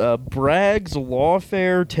 Bragg's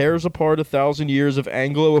lawfare tears apart 1,000 years of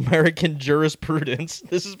Anglo-American jurisprudence.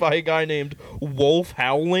 This is by a guy named Wolf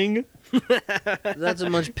Howling. That's a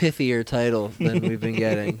much pithier title than we've been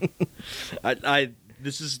getting.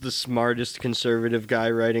 This is the smartest conservative guy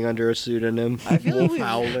writing under a pseudonym. I feel Wolf like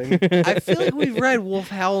Howling. I feel like we've read Wolf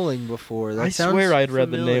Howling before. That I sounds swear I'd read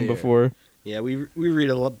the name familiar. before. Yeah, we read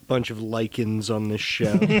a bunch of lichens on this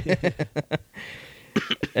show.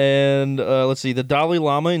 And let's see, the Dalai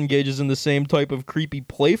Lama engages in the same type of creepy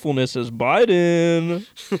playfulness as Biden.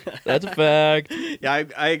 That's a fact. Yeah,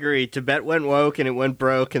 I agree. Tibet went woke and it went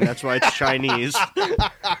broke, and that's why it's Chinese.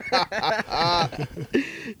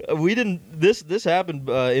 We didn't. This happened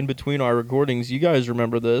in between our recordings. You guys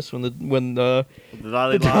remember this when the The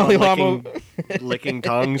Dalai Dalai Lama Lama- licking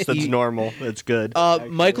tongues. That's normal. That's good.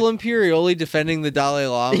 Michael Imperioli defending the Dalai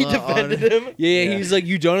Lama. he defended him. Yeah, he's like,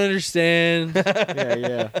 you don't understand.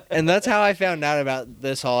 Yeah. And that's how I found out about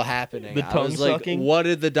this all happening. The I was tongue like, sucking? what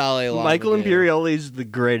did the Dalai Lama Michael do? Imperioli's the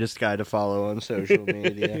greatest guy to follow on social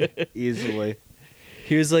media. Easily.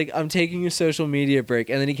 He was like, I'm taking a social media break.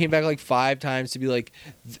 And then he came back like 5 times to be like,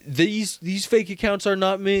 these fake accounts are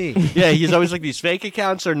not me. Yeah, he's always like, these fake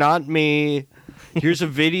accounts are not me. Here's a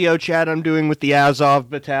video chat I'm doing with the Azov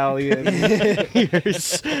Battalion.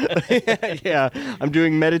 Yeah, I'm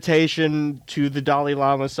doing meditation to the Dalai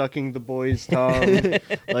Lama sucking the boy's tongue.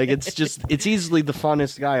 Like, it's easily the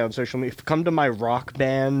funnest guy on social media. Come to my rock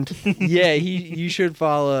band. Yeah, you should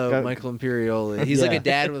follow Go- Michael Imperioli. He's like Yeah. a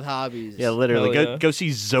dad with hobbies. Yeah, literally. Hell yeah. Go see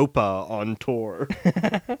Zopa on tour.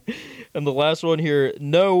 And the last one here.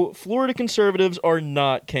 No, Florida conservatives are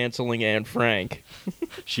not canceling Anne Frank.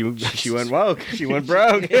 She went woke. She went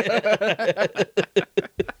broke.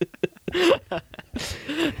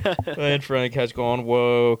 Anne Frank has gone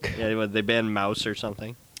woke. Yeah, they banned Mouse or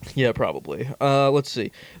something. Yeah, probably. Let's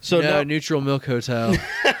see. So no, Neutral Milk Hotel.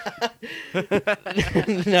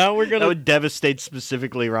 now we're That gonna. would devastate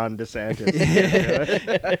specifically Ron DeSantis.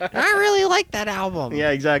 I really like that album. Yeah,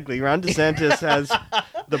 exactly. Ron DeSantis has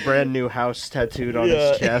the brand new house tattooed on Yeah.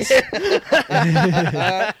 his chest.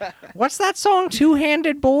 What's that song,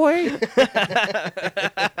 Two-Handed Boy?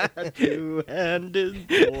 Two-handed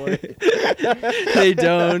boy. They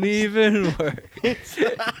don't even work. It's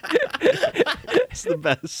the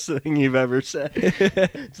best thing you've ever said.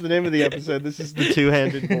 It's the name of the episode. This is the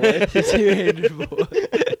two-handed boy. Two-Handed Boy.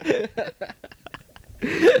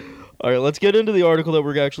 All right, let's get into the article that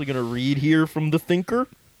we're actually going to read here from The Thinker.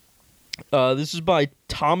 This is by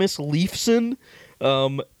Thomas Leifson.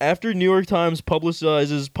 After New York Times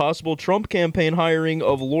publicizes possible Trump campaign hiring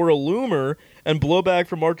of Laura Loomer and blowback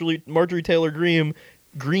from Marjorie Taylor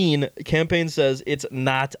Greene, campaign says it's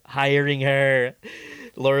not hiring her.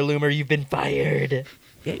 Laura Loomer, you've been fired.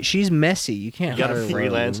 Yeah, she's messy. You can't You gotta hire Laura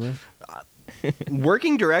freelance. Loomer.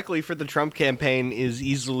 Working directly for the Trump campaign is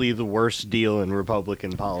easily the worst deal in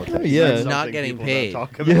Republican politics. Oh, yeah. That's Not something getting people paid.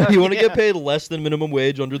 don't talk Yeah, about. you want to get paid less than minimum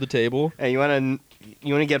wage under the table? And you want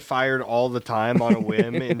to get fired all the time on a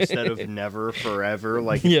whim instead of never forever,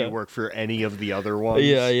 like if Yeah. you work for any of the other ones.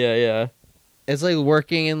 Yeah. It's like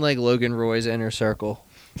working in like Logan Roy's inner circle.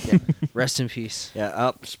 Rest in peace.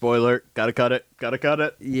 Yeah. Spoiler. Gotta cut it.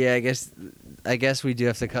 Yeah, I guess we do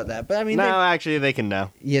have to cut that. But I mean, No, actually, they can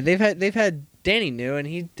know. yeah, they've had Danny knew, and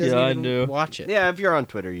he doesn't Yeah, I even knew. watch it. Yeah, if you're on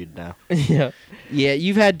Twitter, you'd know. Yeah. Yeah,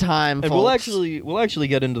 you've had time. And folks. we'll actually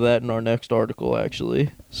get into that in our next article,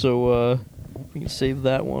 actually. So we can save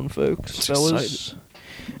that one, folks, fellas.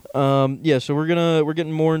 So we're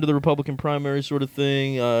getting more into the Republican primary sort of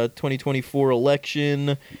thing. 2024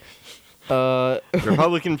 election.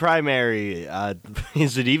 Republican primary.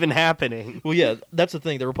 Is it even happening? Well, yeah, that's the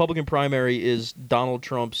thing. The Republican primary is Donald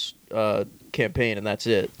Trump's campaign, and that's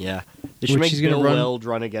it. Yeah. They should Which make he's gonna Bill run- Weld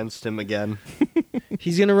run against him again.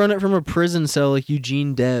 He's gonna run it from a prison cell like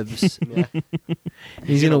Eugene Debs.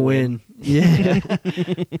 He's gonna win. Yeah,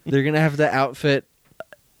 they're gonna have the outfit.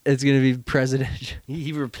 It's gonna be president.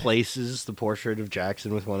 He replaces the portrait of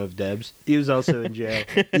Jackson with one of Deb's. He was also in jail.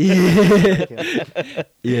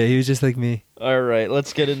 Yeah, he was just like me. All right,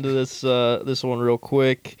 let's get into this one real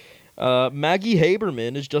quick. Maggie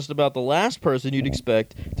Haberman is just about the last person you'd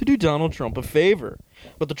expect to do Donald Trump a favor.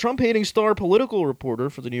 But the Trump-hating star political reporter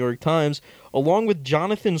for the New York Times, along with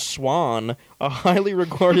Jonathan Swan, a highly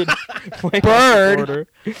regarded Bird. reporter,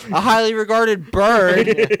 A highly regarded bird,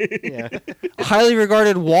 Yeah. a highly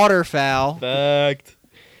regarded waterfowl. fact,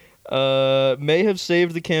 may have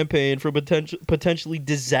saved the campaign from potentially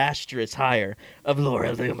disastrous hire of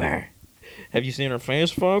Laura Loomer. Have you seen her face,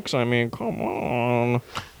 folks? I mean, come on.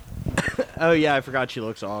 Oh, yeah, I forgot she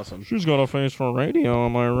looks awesome. She's got a face for radio,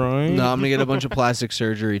 am I right? No, I'm gonna get a bunch of plastic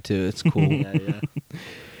surgery too. It's cool. Yeah.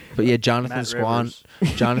 But yeah, Jonathan Matt Swan.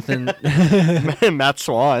 Rivers. Jonathan. Matt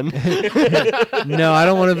Swan. No, I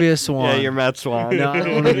don't want to be a swan. Yeah, you're Matt Swan. No, I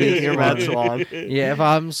don't wanna be a You're swan. Matt Swan. Yeah, if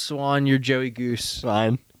I'm Swan, you're Joey Goose.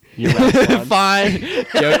 Fine. You're Matt Swan. Fine,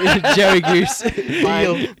 Joey Goose.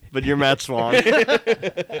 Fine, but you're Matt Swan.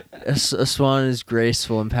 A swan is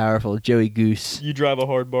graceful and powerful. Joey Goose. You drive a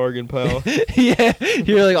hard bargain, pal. Yeah,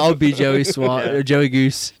 you're like, I'll be Joey Swan or Joey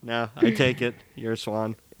Goose. No, I take it. You're a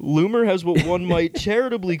swan. Loomer has what one might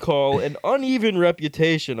charitably call an uneven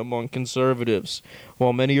reputation among conservatives.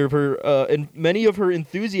 While many of her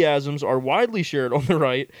enthusiasms are widely shared on the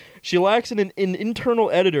right, she lacks an internal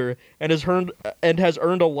editor and has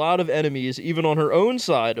earned a lot of enemies, even on her own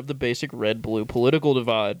side of the basic red-blue political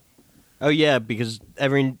divide. Oh yeah, because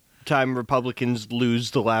every time Republicans lose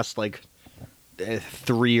the last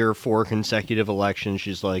 3 or 4 consecutive elections,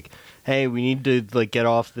 she's like, "Hey, we need to get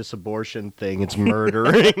off this abortion thing. It's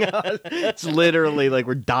murdering us. It's literally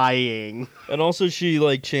we're dying." And also, she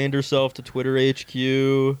chained herself to Twitter HQ.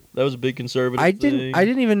 That was a big conservative thing. I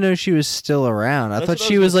didn't even know she was still around. I That's thought what I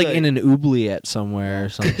she was was gonna say. in an oubliette somewhere or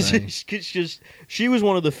something. She was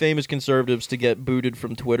one of the famous conservatives to get booted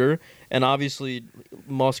from Twitter, and obviously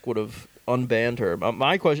Musk would have unbanned her.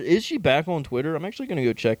 My question is she back on Twitter? I'm actually going to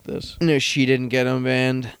go check this. No, she didn't get him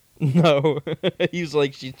banned. No, he's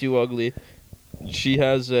like, she's too ugly. She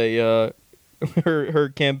has a her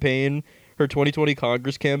campaign, her 2020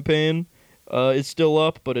 Congress campaign, is still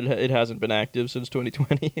up, but it hasn't been active since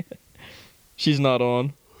 2020. She's not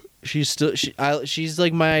on. She's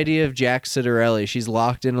like my idea of Jack Citarelli. She's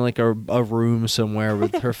locked in a room somewhere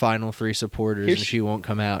with her final 3 supporters, Here and she won't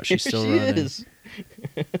come out. She's still she running. is.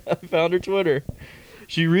 I found her Twitter.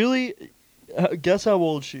 She really. Guess how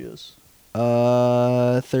old she is.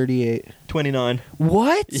 38. 29.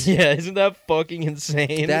 What? Yeah, isn't that fucking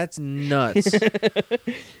insane? That's nuts.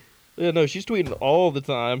 Yeah, no, she's tweeting all the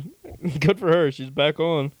time. Good for her. She's back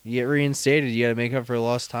on. You get reinstated, you got to make up for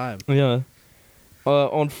lost time. Yeah.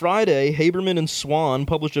 On Friday, Haberman and Swan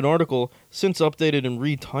published an article, since updated and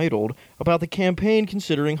retitled, about the campaign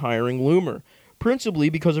considering hiring Loomer, principally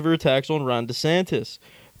because of her attacks on Ron DeSantis.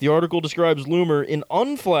 The article describes Loomer in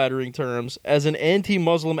unflattering terms as an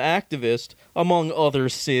anti-Muslim activist, among other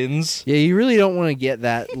sins. Yeah, you really don't want to get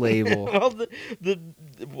that label.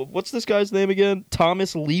 Well, what's this guy's name again?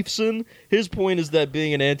 Thomas Leifson. His point is that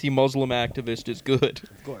being an anti-Muslim activist is good.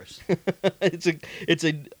 Of course. It's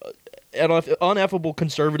an ineffable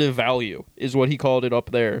conservative value, is what he called it up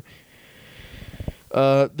there.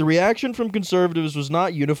 The reaction from conservatives was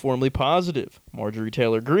not uniformly positive. Marjorie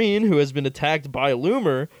Taylor Greene, who has been attacked by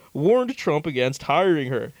Loomer, warned Trump against hiring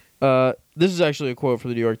her. This is actually a quote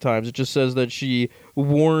from the New York Times. It just says that she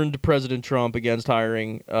warned President Trump against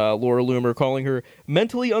hiring Laura Loomer, calling her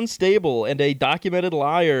mentally unstable and a documented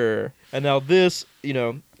liar. And now this,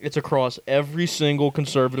 it's across every single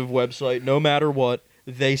conservative website, no matter what.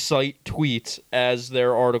 They cite tweets as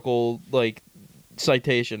their article,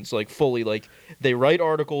 citations, fully, they write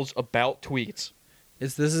articles about tweets.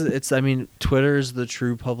 Twitter is the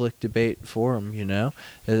true public debate forum,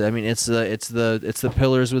 it's the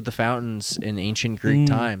pillars with the fountains in ancient Greek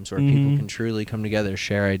times where people can truly come together,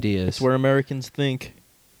 share ideas. It's where Americans think.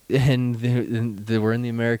 And they were in the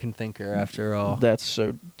American thinker after all. That's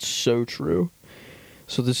so true.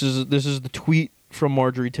 So this is the tweet from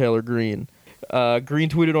Marjorie Taylor Greene. Greene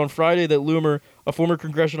tweeted on Friday that Loomer, a former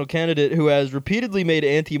congressional candidate who has repeatedly made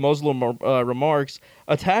anti-Muslim remarks,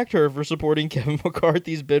 attacked her for supporting Kevin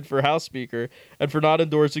McCarthy's bid for House Speaker and for not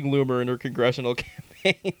endorsing Loomer in her congressional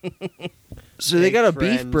campaign. So they got a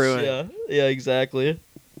friends. beef brewing. Yeah, exactly.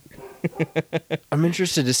 I'm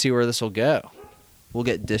interested to see where this will go. We'll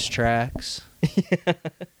get diss tracks.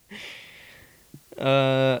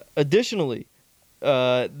 Additionally,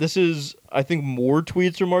 this is, I think, more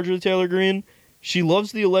tweets from Marjorie Taylor Greene. She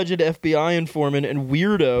loves the alleged FBI informant and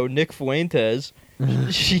weirdo Nick Fuentes.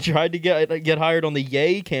 She tried to get hired on the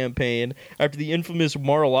Yay campaign after the infamous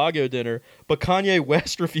Mar-a-Lago dinner, but Kanye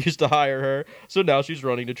West refused to hire her, so now she's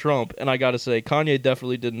running to Trump. And I gotta say, Kanye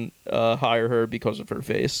definitely didn't hire her because of her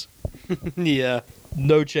face. Yeah.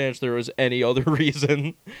 No chance there was any other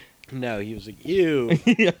reason. No, he was like, "Ew."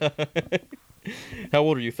 Yeah. How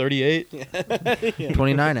old are you, 38?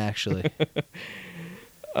 29, actually.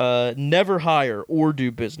 Never hire or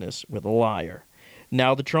do business with a liar.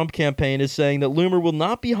 Now the Trump campaign is saying that Loomer will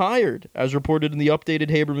not be hired, as reported in the updated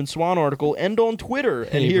Haberman-Swan article and on Twitter.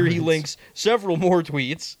 And here he links several more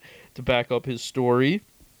tweets to back up his story.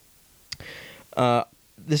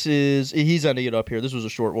 He's ending it up here. This was a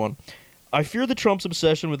short one. I fear that Trump's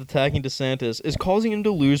obsession with attacking DeSantis is causing him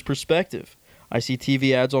to lose perspective. I see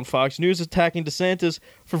TV ads on Fox News attacking DeSantis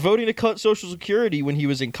for voting to cut Social Security when he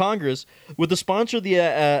was in Congress, with the sponsor of the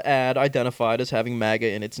ad identified as having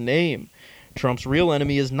MAGA in its name. Trump's real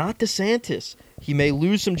enemy is not DeSantis. He may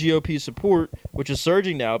lose some GOP support, which is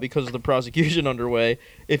surging now because of the prosecution underway,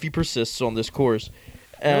 if he persists on this course.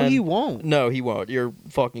 No, he won't. No, he won't. You're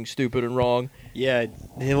fucking stupid and wrong. Yeah,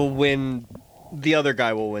 he'll win. The other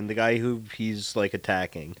guy will win. The guy who he's like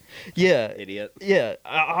attacking. Yeah. Idiot. Yeah,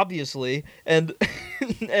 obviously. And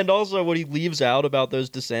and also what he leaves out about those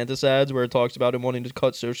DeSantis ads where it talks about him wanting to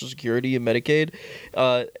cut Social Security and Medicaid.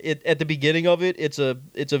 At the beginning of it, it's a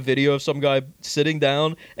video of some guy sitting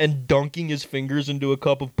down and dunking his fingers into a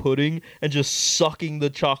cup of pudding and just sucking the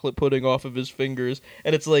chocolate pudding off of his fingers.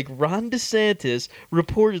 And it's like, Ron DeSantis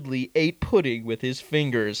reportedly ate pudding with his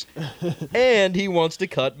fingers. And he wants to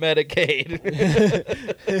cut Medicaid.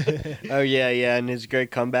 Oh yeah, and his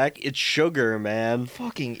great comeback. It's sugar, man.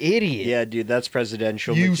 Fucking idiot. Yeah, dude, that's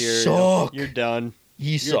presidential You material. suck. You're done.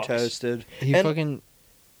 He You're sucks. toasted.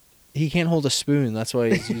 He can't hold a spoon. That's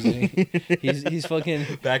why he's using. he's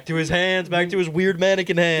fucking. Back to his hands. Back to his weird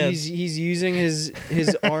mannequin hands. He's using his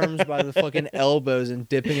arms by the fucking elbows and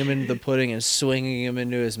dipping him into the pudding and swinging him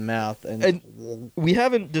into his mouth. And we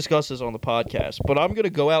haven't discussed this on the podcast, but I'm gonna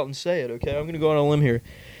go out and say it. Okay, I'm gonna go on a limb here.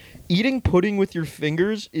 Eating pudding with your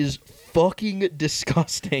fingers is fucking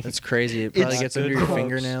disgusting. That's crazy. It probably It's gets under your gross.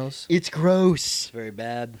 fingernails. It's gross. Very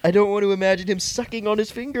bad. I don't want to imagine him sucking on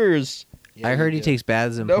his fingers. Yeah, I heard you he do. takes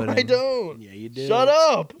baths in No, pudding. I don't. Yeah, you do. Shut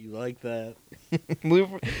up. You like that?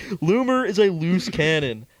 Loomer is a loose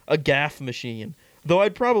cannon, a gaff machine. Though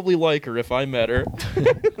I'd probably like her if I met her.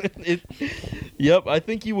 Yep, I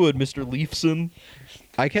think you would, Mr. Leifson.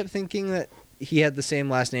 I kept thinking that he had the same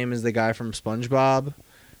last name as the guy from SpongeBob,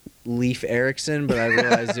 Leif Erikson, but I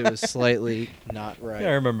realized it was slightly not right. Yeah,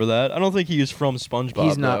 I remember that. I don't think he was from SpongeBob.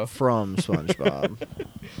 He's not though. from SpongeBob.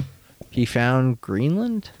 He found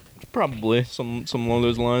Greenland? Probably some along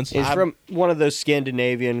those lines. He's from one of those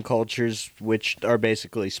Scandinavian cultures, which are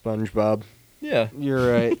basically SpongeBob. Yeah.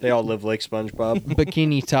 You're right. They all live like SpongeBob.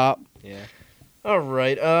 Bikini top. Yeah. All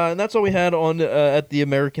right, and that's all we had on at the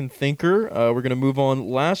American Thinker. We're going to move on,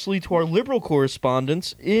 lastly, to our liberal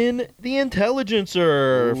correspondence in the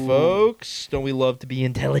Intelligencer, folks. Don't we love to be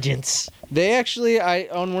intelligence? They actually,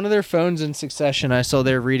 on one of their phones in succession, I saw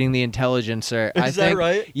they're reading the Intelligencer. Is that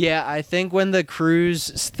right? Yeah, I think when the cruise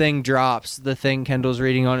thing drops, the thing Kendall's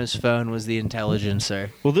reading on his phone was the Intelligencer.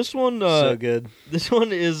 Well, this one, So good. this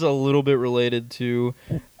one is a little bit related to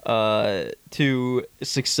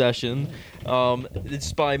Succession.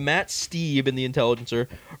 It's by Matt Steeb in the Intelligencer.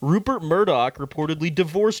 Rupert Murdoch reportedly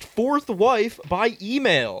divorced fourth wife by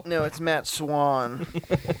email. No, it's Matt Swan.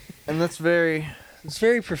 And it's very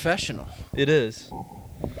professional. It is.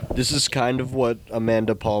 This is kind of what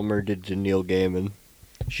Amanda Palmer did to Neil Gaiman.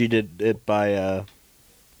 She did it by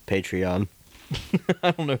Patreon.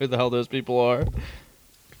 I don't know who the hell those people are.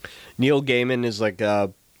 Neil Gaiman is like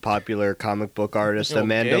a popular comic book artist. Neil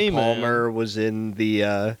Amanda Gaiman. Palmer was in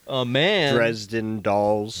the Man. Dresden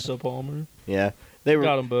Dolls. So Palmer. Yeah. They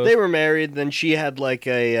Got 'em both. were married. Then she had like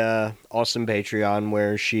a awesome Patreon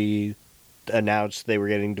where she announced they were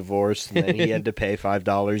getting divorced, and then he had to pay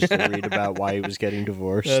 $5 to read about why he was getting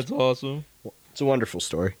divorced. That's awesome. It's a wonderful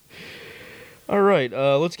story. All right,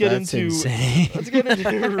 let's get That's into insane. let's get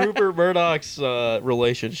into Rupert Murdoch's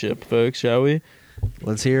relationship, folks, shall we?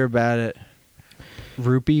 Let's hear about it.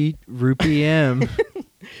 Rupee M.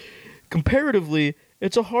 Comparatively,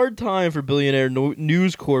 it's a hard time for billionaire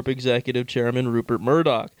News Corp executive chairman Rupert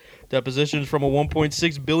Murdoch. Depositions from a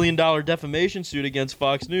 $1.6 billion defamation suit against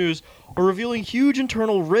Fox News are revealing huge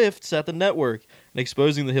internal rifts at the network and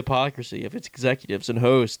exposing the hypocrisy of its executives and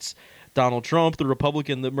hosts. Donald Trump, the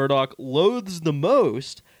Republican that Murdoch loathes the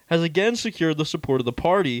most, has again secured the support of the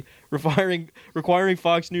party, requiring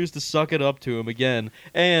Fox News to suck it up to him again.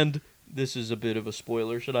 And this is a bit of a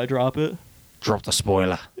spoiler. Should I drop it? Drop the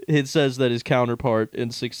spoiler. It says that his counterpart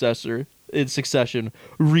in Succession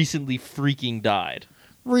recently freaking died.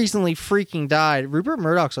 Recently freaking died. Rupert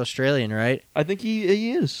Murdoch's Australian, right? I think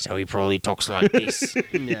he is. So he probably talks like this.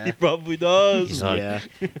 He probably does. He's like, Yeah.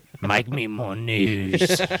 make me more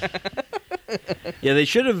news. Yeah, they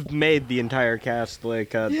should have made the entire cast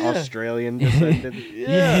like Yeah. Australian descended.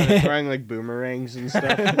 Yeah. Throwing like boomerangs and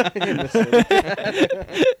stuff. in the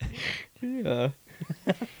city. Yeah.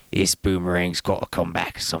 This boomerang's got to come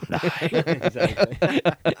back someday. Exactly.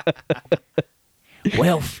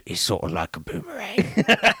 Wealth is sort of like a boomerang.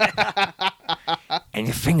 And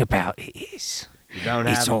the thing about it is, You don't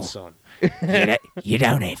It's have all- it, son. you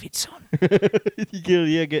don't have it, son.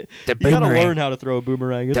 You gotta learn how to throw a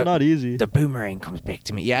boomerang. It's not easy. The boomerang comes back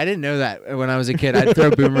to me. Yeah, I didn't know that when I was a kid. I'd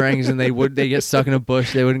throw boomerangs and they get stuck in a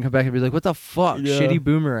bush. They wouldn't come back and be like, "What the fuck, shitty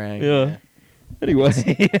boomerang." Yeah. Anyway,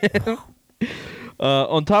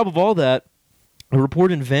 on top of all that, a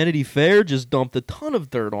report in Vanity Fair just dumped a ton of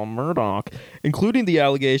dirt on Murdoch, including the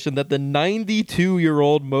allegation that the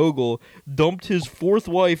 92-year-old mogul dumped his fourth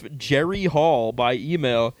wife, Jerry Hall, by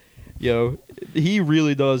email. Yo, he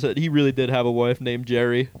really did have a wife named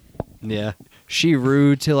Jerry. Yeah. She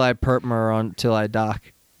rue till I perp her on till I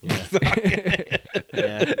dock. Yeah.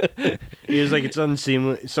 Yeah. He was like, it's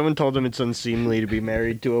unseemly. Someone told him it's unseemly to be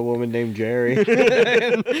married to a woman named Jerry.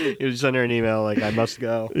 He was sent her an email like, I must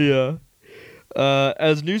go. Yeah.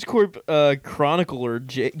 As News Corp chronicler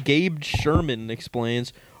Gabe Sherman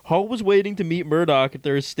explains, Hall was waiting to meet Murdoch at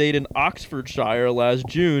their estate in Oxfordshire last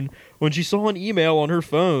June when she saw an email on her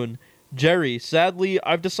phone. Jerry, sadly,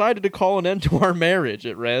 I've decided to call an end to our marriage,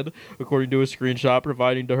 it read, according to a screenshot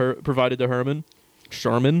provided to Herman.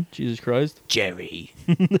 Sherman, Jesus Christ. Jerry.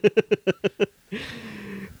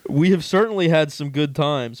 We have certainly had some good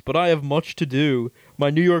times, but I have much to do. My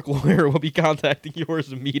New York lawyer will be contacting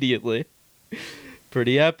yours immediately.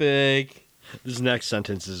 Pretty epic. This next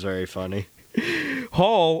sentence is very funny.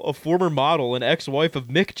 Hall, a former model and ex-wife of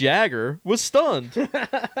Mick Jagger, was stunned.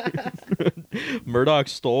 Murdoch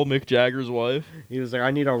stole Mick Jagger's wife. He was like,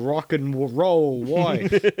 I need a rock and roll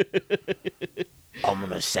wife. I'm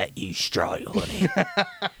going to set you straight, honey.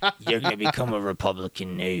 You're going to become a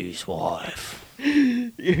Republican news wife.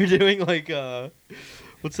 You're doing like,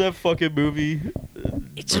 what's that fucking movie?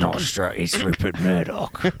 It's Rupert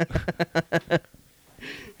Murdoch.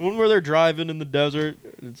 One where they're driving in the desert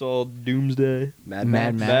and it's all doomsday. Mad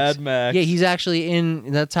Max. Mad Max. Yeah, he's actually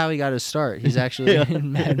in. That's how he got his start. He's actually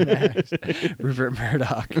in Mad Max. Rupert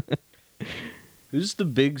Murdoch. Who's the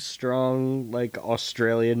big, strong, like,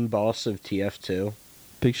 Australian boss of TF2?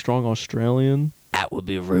 Big, strong Australian. That would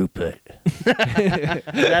be Rupert.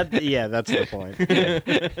 Yeah, that's the point.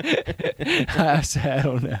 I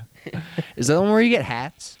don't know. Is that the one where you get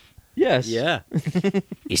hats? Yes. Yeah.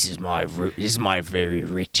 This is my very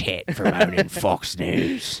rich hat from owning Fox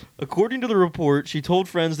News. According to the report, she told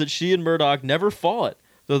friends that she and Murdoch never fought,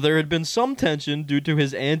 though there had been some tension due to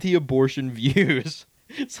his anti-abortion views.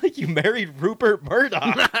 It's like you married Rupert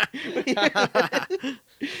Murdoch.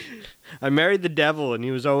 I married the devil, and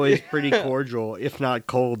he was always pretty cordial, if not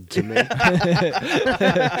cold, to me.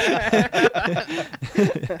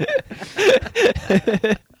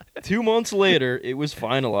 2 months later, it was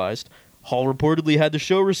finalized. Hall reportedly had to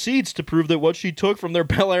show receipts to prove that what she took from their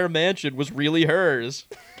Bel Air mansion was really hers.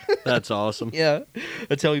 That's awesome. Yeah,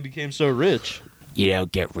 that's how he became so rich. You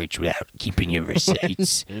don't get rich without keeping your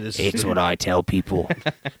receipts. It's what I tell people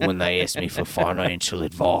when they ask me for financial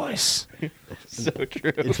advice. So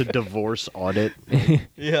true. It's a divorce audit.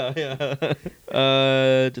 Yeah.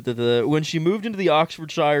 When she moved into the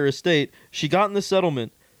Oxfordshire estate, she got in the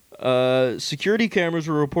settlement. Security cameras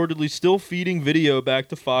were reportedly still feeding video back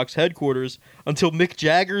to Fox headquarters until Mick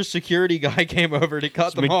Jagger's security guy came over to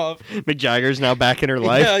cut them off. Mick Jagger's now back in her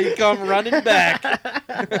life. Yeah, you come running back.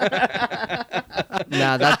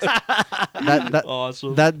 Nah, that's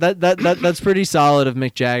awesome. That's pretty solid of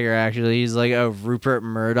Mick Jagger. Actually, he's like, oh, Rupert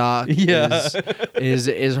Murdoch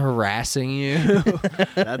is harassing you.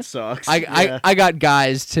 That sucks. I got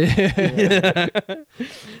guys too. Yeah.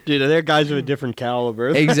 Dude, they're guys of a different caliber.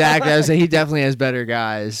 Exactly. I would say he definitely has better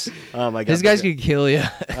guys. Oh my god. His guys could kill you.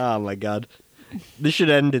 Oh my god. This should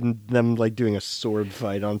end in them like doing a sword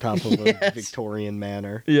fight on top of a Victorian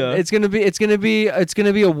manor. Yeah. It's gonna be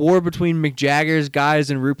a war between Mick Jagger's guys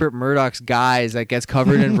and Rupert Murdoch's guys that gets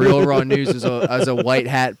covered in Real Raw News as a white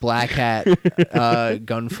hat, black hat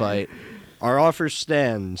gunfight. Our offer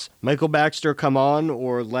stands. Michael Baxter, come on,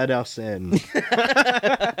 or let us in.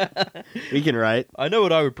 We can write. I know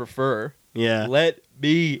what I would prefer. Yeah. Let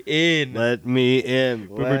me in. Let me in.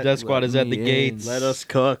 Boomer Death Squad is at the gates. Let us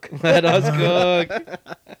cook. Let us cook.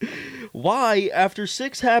 Why, after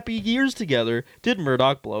 6 happy years together, did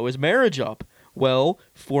Murdoch blow his marriage up? Well,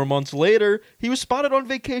 4 months later, he was spotted on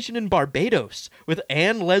vacation in Barbados with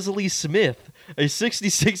Anne Leslie Smith, a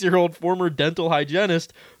 66-year-old former dental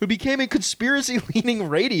hygienist who became a conspiracy-leaning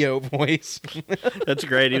radio voice. That's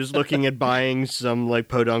great. He was looking at buying some like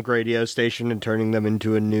podunk radio station and turning them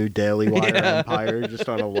into a new Daily Wire empire just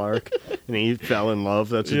on a lark. And he fell in love.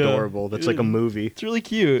 That's adorable. That's like a movie. It's really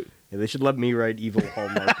cute. Yeah, they should let me write evil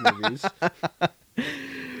Hallmark movies.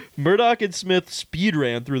 Murdoch and Smith speed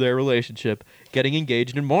ran through their relationship, getting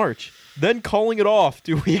engaged in March, then calling it off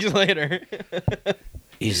 2 weeks later.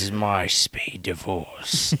 This is my speed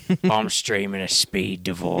divorce. I'm streaming a speed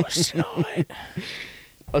divorce tonight.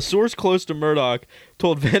 A source close to Murdoch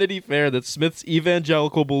told Vanity Fair that Smith's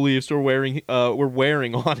evangelical beliefs were wearing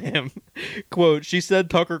on him. Quote, she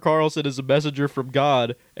said Tucker Carlson is a messenger from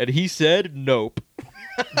God, and he said nope.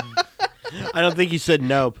 I don't think he said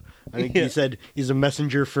nope. I think he said he's a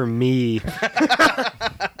messenger for me.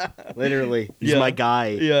 Literally. He's my guy.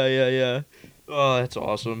 Yeah. Oh, that's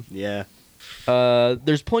awesome. Yeah.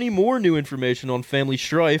 There's plenty more new information on family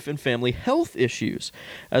strife and family health issues.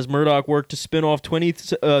 As Murdoch worked to spin off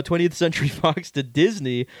 20th Century Fox to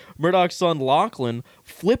Disney, Murdoch's son Lachlan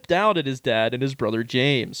flipped out at his dad and his brother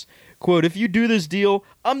James. Quote, if you do this deal,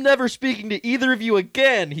 I'm never speaking to either of you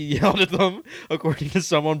again, he yelled at them, according to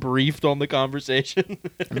someone briefed on the conversation.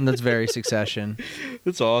 And that's very Succession.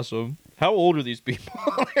 That's awesome. How old are these people?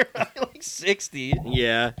 They're like 60.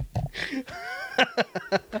 Yeah.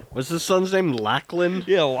 What's his son's name? Lachlan?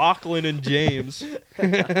 Yeah, Lachlan and James.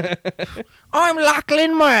 I'm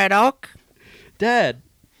Lachlan Murdoch. Dad,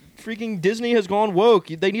 freaking Disney has gone woke.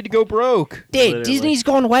 They need to go broke. Dad, Literally. Disney's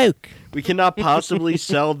gone woke. We cannot possibly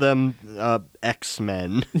sell them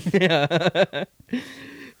X-Men. Yeah.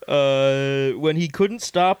 When he couldn't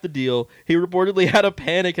stop the deal, he reportedly had a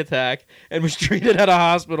panic attack and was treated at a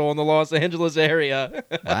hospital in the Los Angeles area.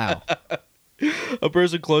 Wow. A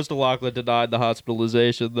person close to Lachlan denied the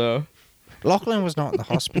hospitalization, though. Lachlan was not in the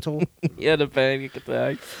hospital. He had a panic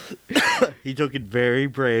attack. He took it very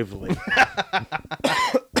bravely.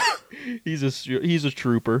 He's a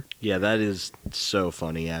trooper. Yeah, that is so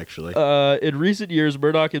funny, actually. In recent years,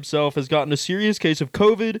 Murdoch himself has gotten a serious case of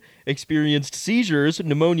COVID, experienced seizures,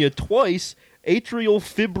 pneumonia twice, atrial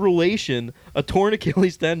fibrillation, a torn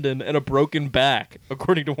Achilles tendon, and a broken back,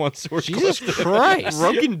 according to one source. Jesus Christ.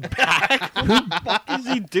 Broken back? What the fuck is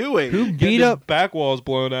he doing? Who Getting beat his up back walls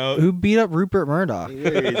blown out. Who beat up Rupert Murdoch?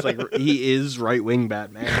 He's like, he is right-wing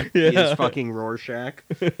Batman. He Yeah. is fucking Rorschach.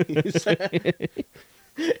 He's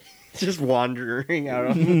just wandering out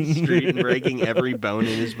on the street and breaking every bone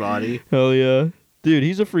in his body. Hell yeah. Dude,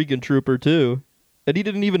 he's a freaking trooper, too. And he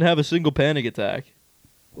didn't even have a single panic attack.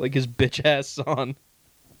 Like his bitch-ass son.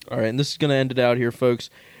 Alright, and this is going to end it out here, folks.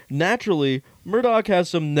 Naturally, Murdoch has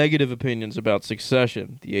some negative opinions about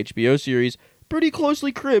Succession, the HBO series, pretty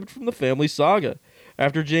closely cribbed from the family saga.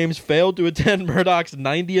 After James failed to attend Murdoch's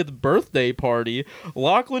 90th birthday party,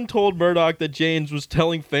 Lachlan told Murdoch that James was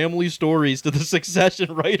telling family stories to the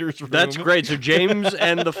Succession writers' room. That's great. So James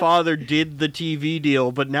and the father did the TV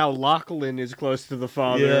deal, but now Lachlan is close to the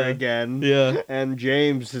father Yeah. again. Yeah. And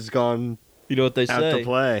James has gone You know what they out say? to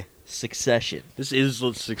play. Succession. This is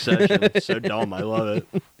Succession. It's so dumb. I love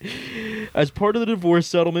it. As part of the divorce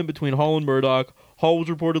settlement between Hall and Murdoch, Hall was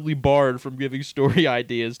reportedly barred from giving story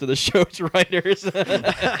ideas to the show's writers.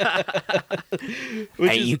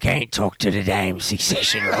 You can't talk to the damn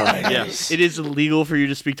Succession writers. It is illegal for you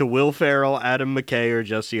to speak to Will Ferrell, Adam McKay, or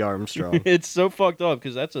Jesse Armstrong. It's so fucked up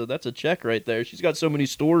because that's a check right there. She's got so many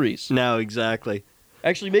stories. No, exactly.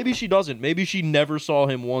 Actually, maybe she doesn't. Maybe she never saw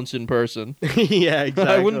him once in person. Yeah,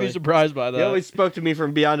 exactly. I wouldn't be surprised by that. He always spoke to me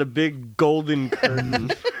from beyond a big golden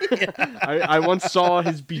curtain. I once saw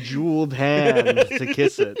his bejeweled hand to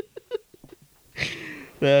kiss it.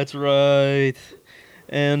 That's right.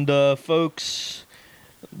 And folks,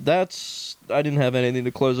 I didn't have anything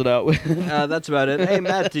to close it out with. That's about it. Hey,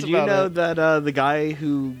 Matt, did you about know it. that the guy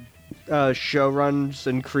who show runs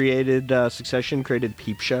and created Succession created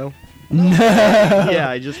Peep Show? Yeah,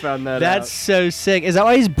 I just found that That's out. so sick. Is that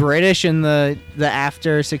why he's British in the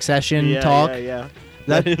after Succession talk? Yeah.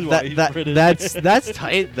 That is why he's British. That's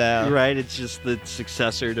tight though. Right, it's just the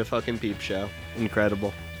successor to fucking Peep Show.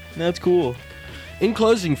 Incredible. That's cool. In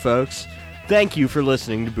closing, folks, thank you for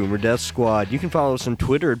listening to Boomer Death Squad. You can follow us on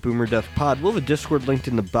Twitter at Boomer Death Pod. We'll have a Discord linked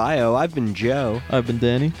in the bio. I've been Joe. I've been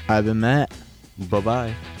Danny. I've been Matt.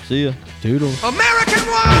 Bye-bye. See ya. Doodle. American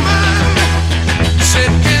woman,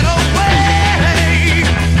 said get away.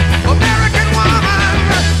 American woman,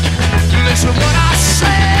 listen what I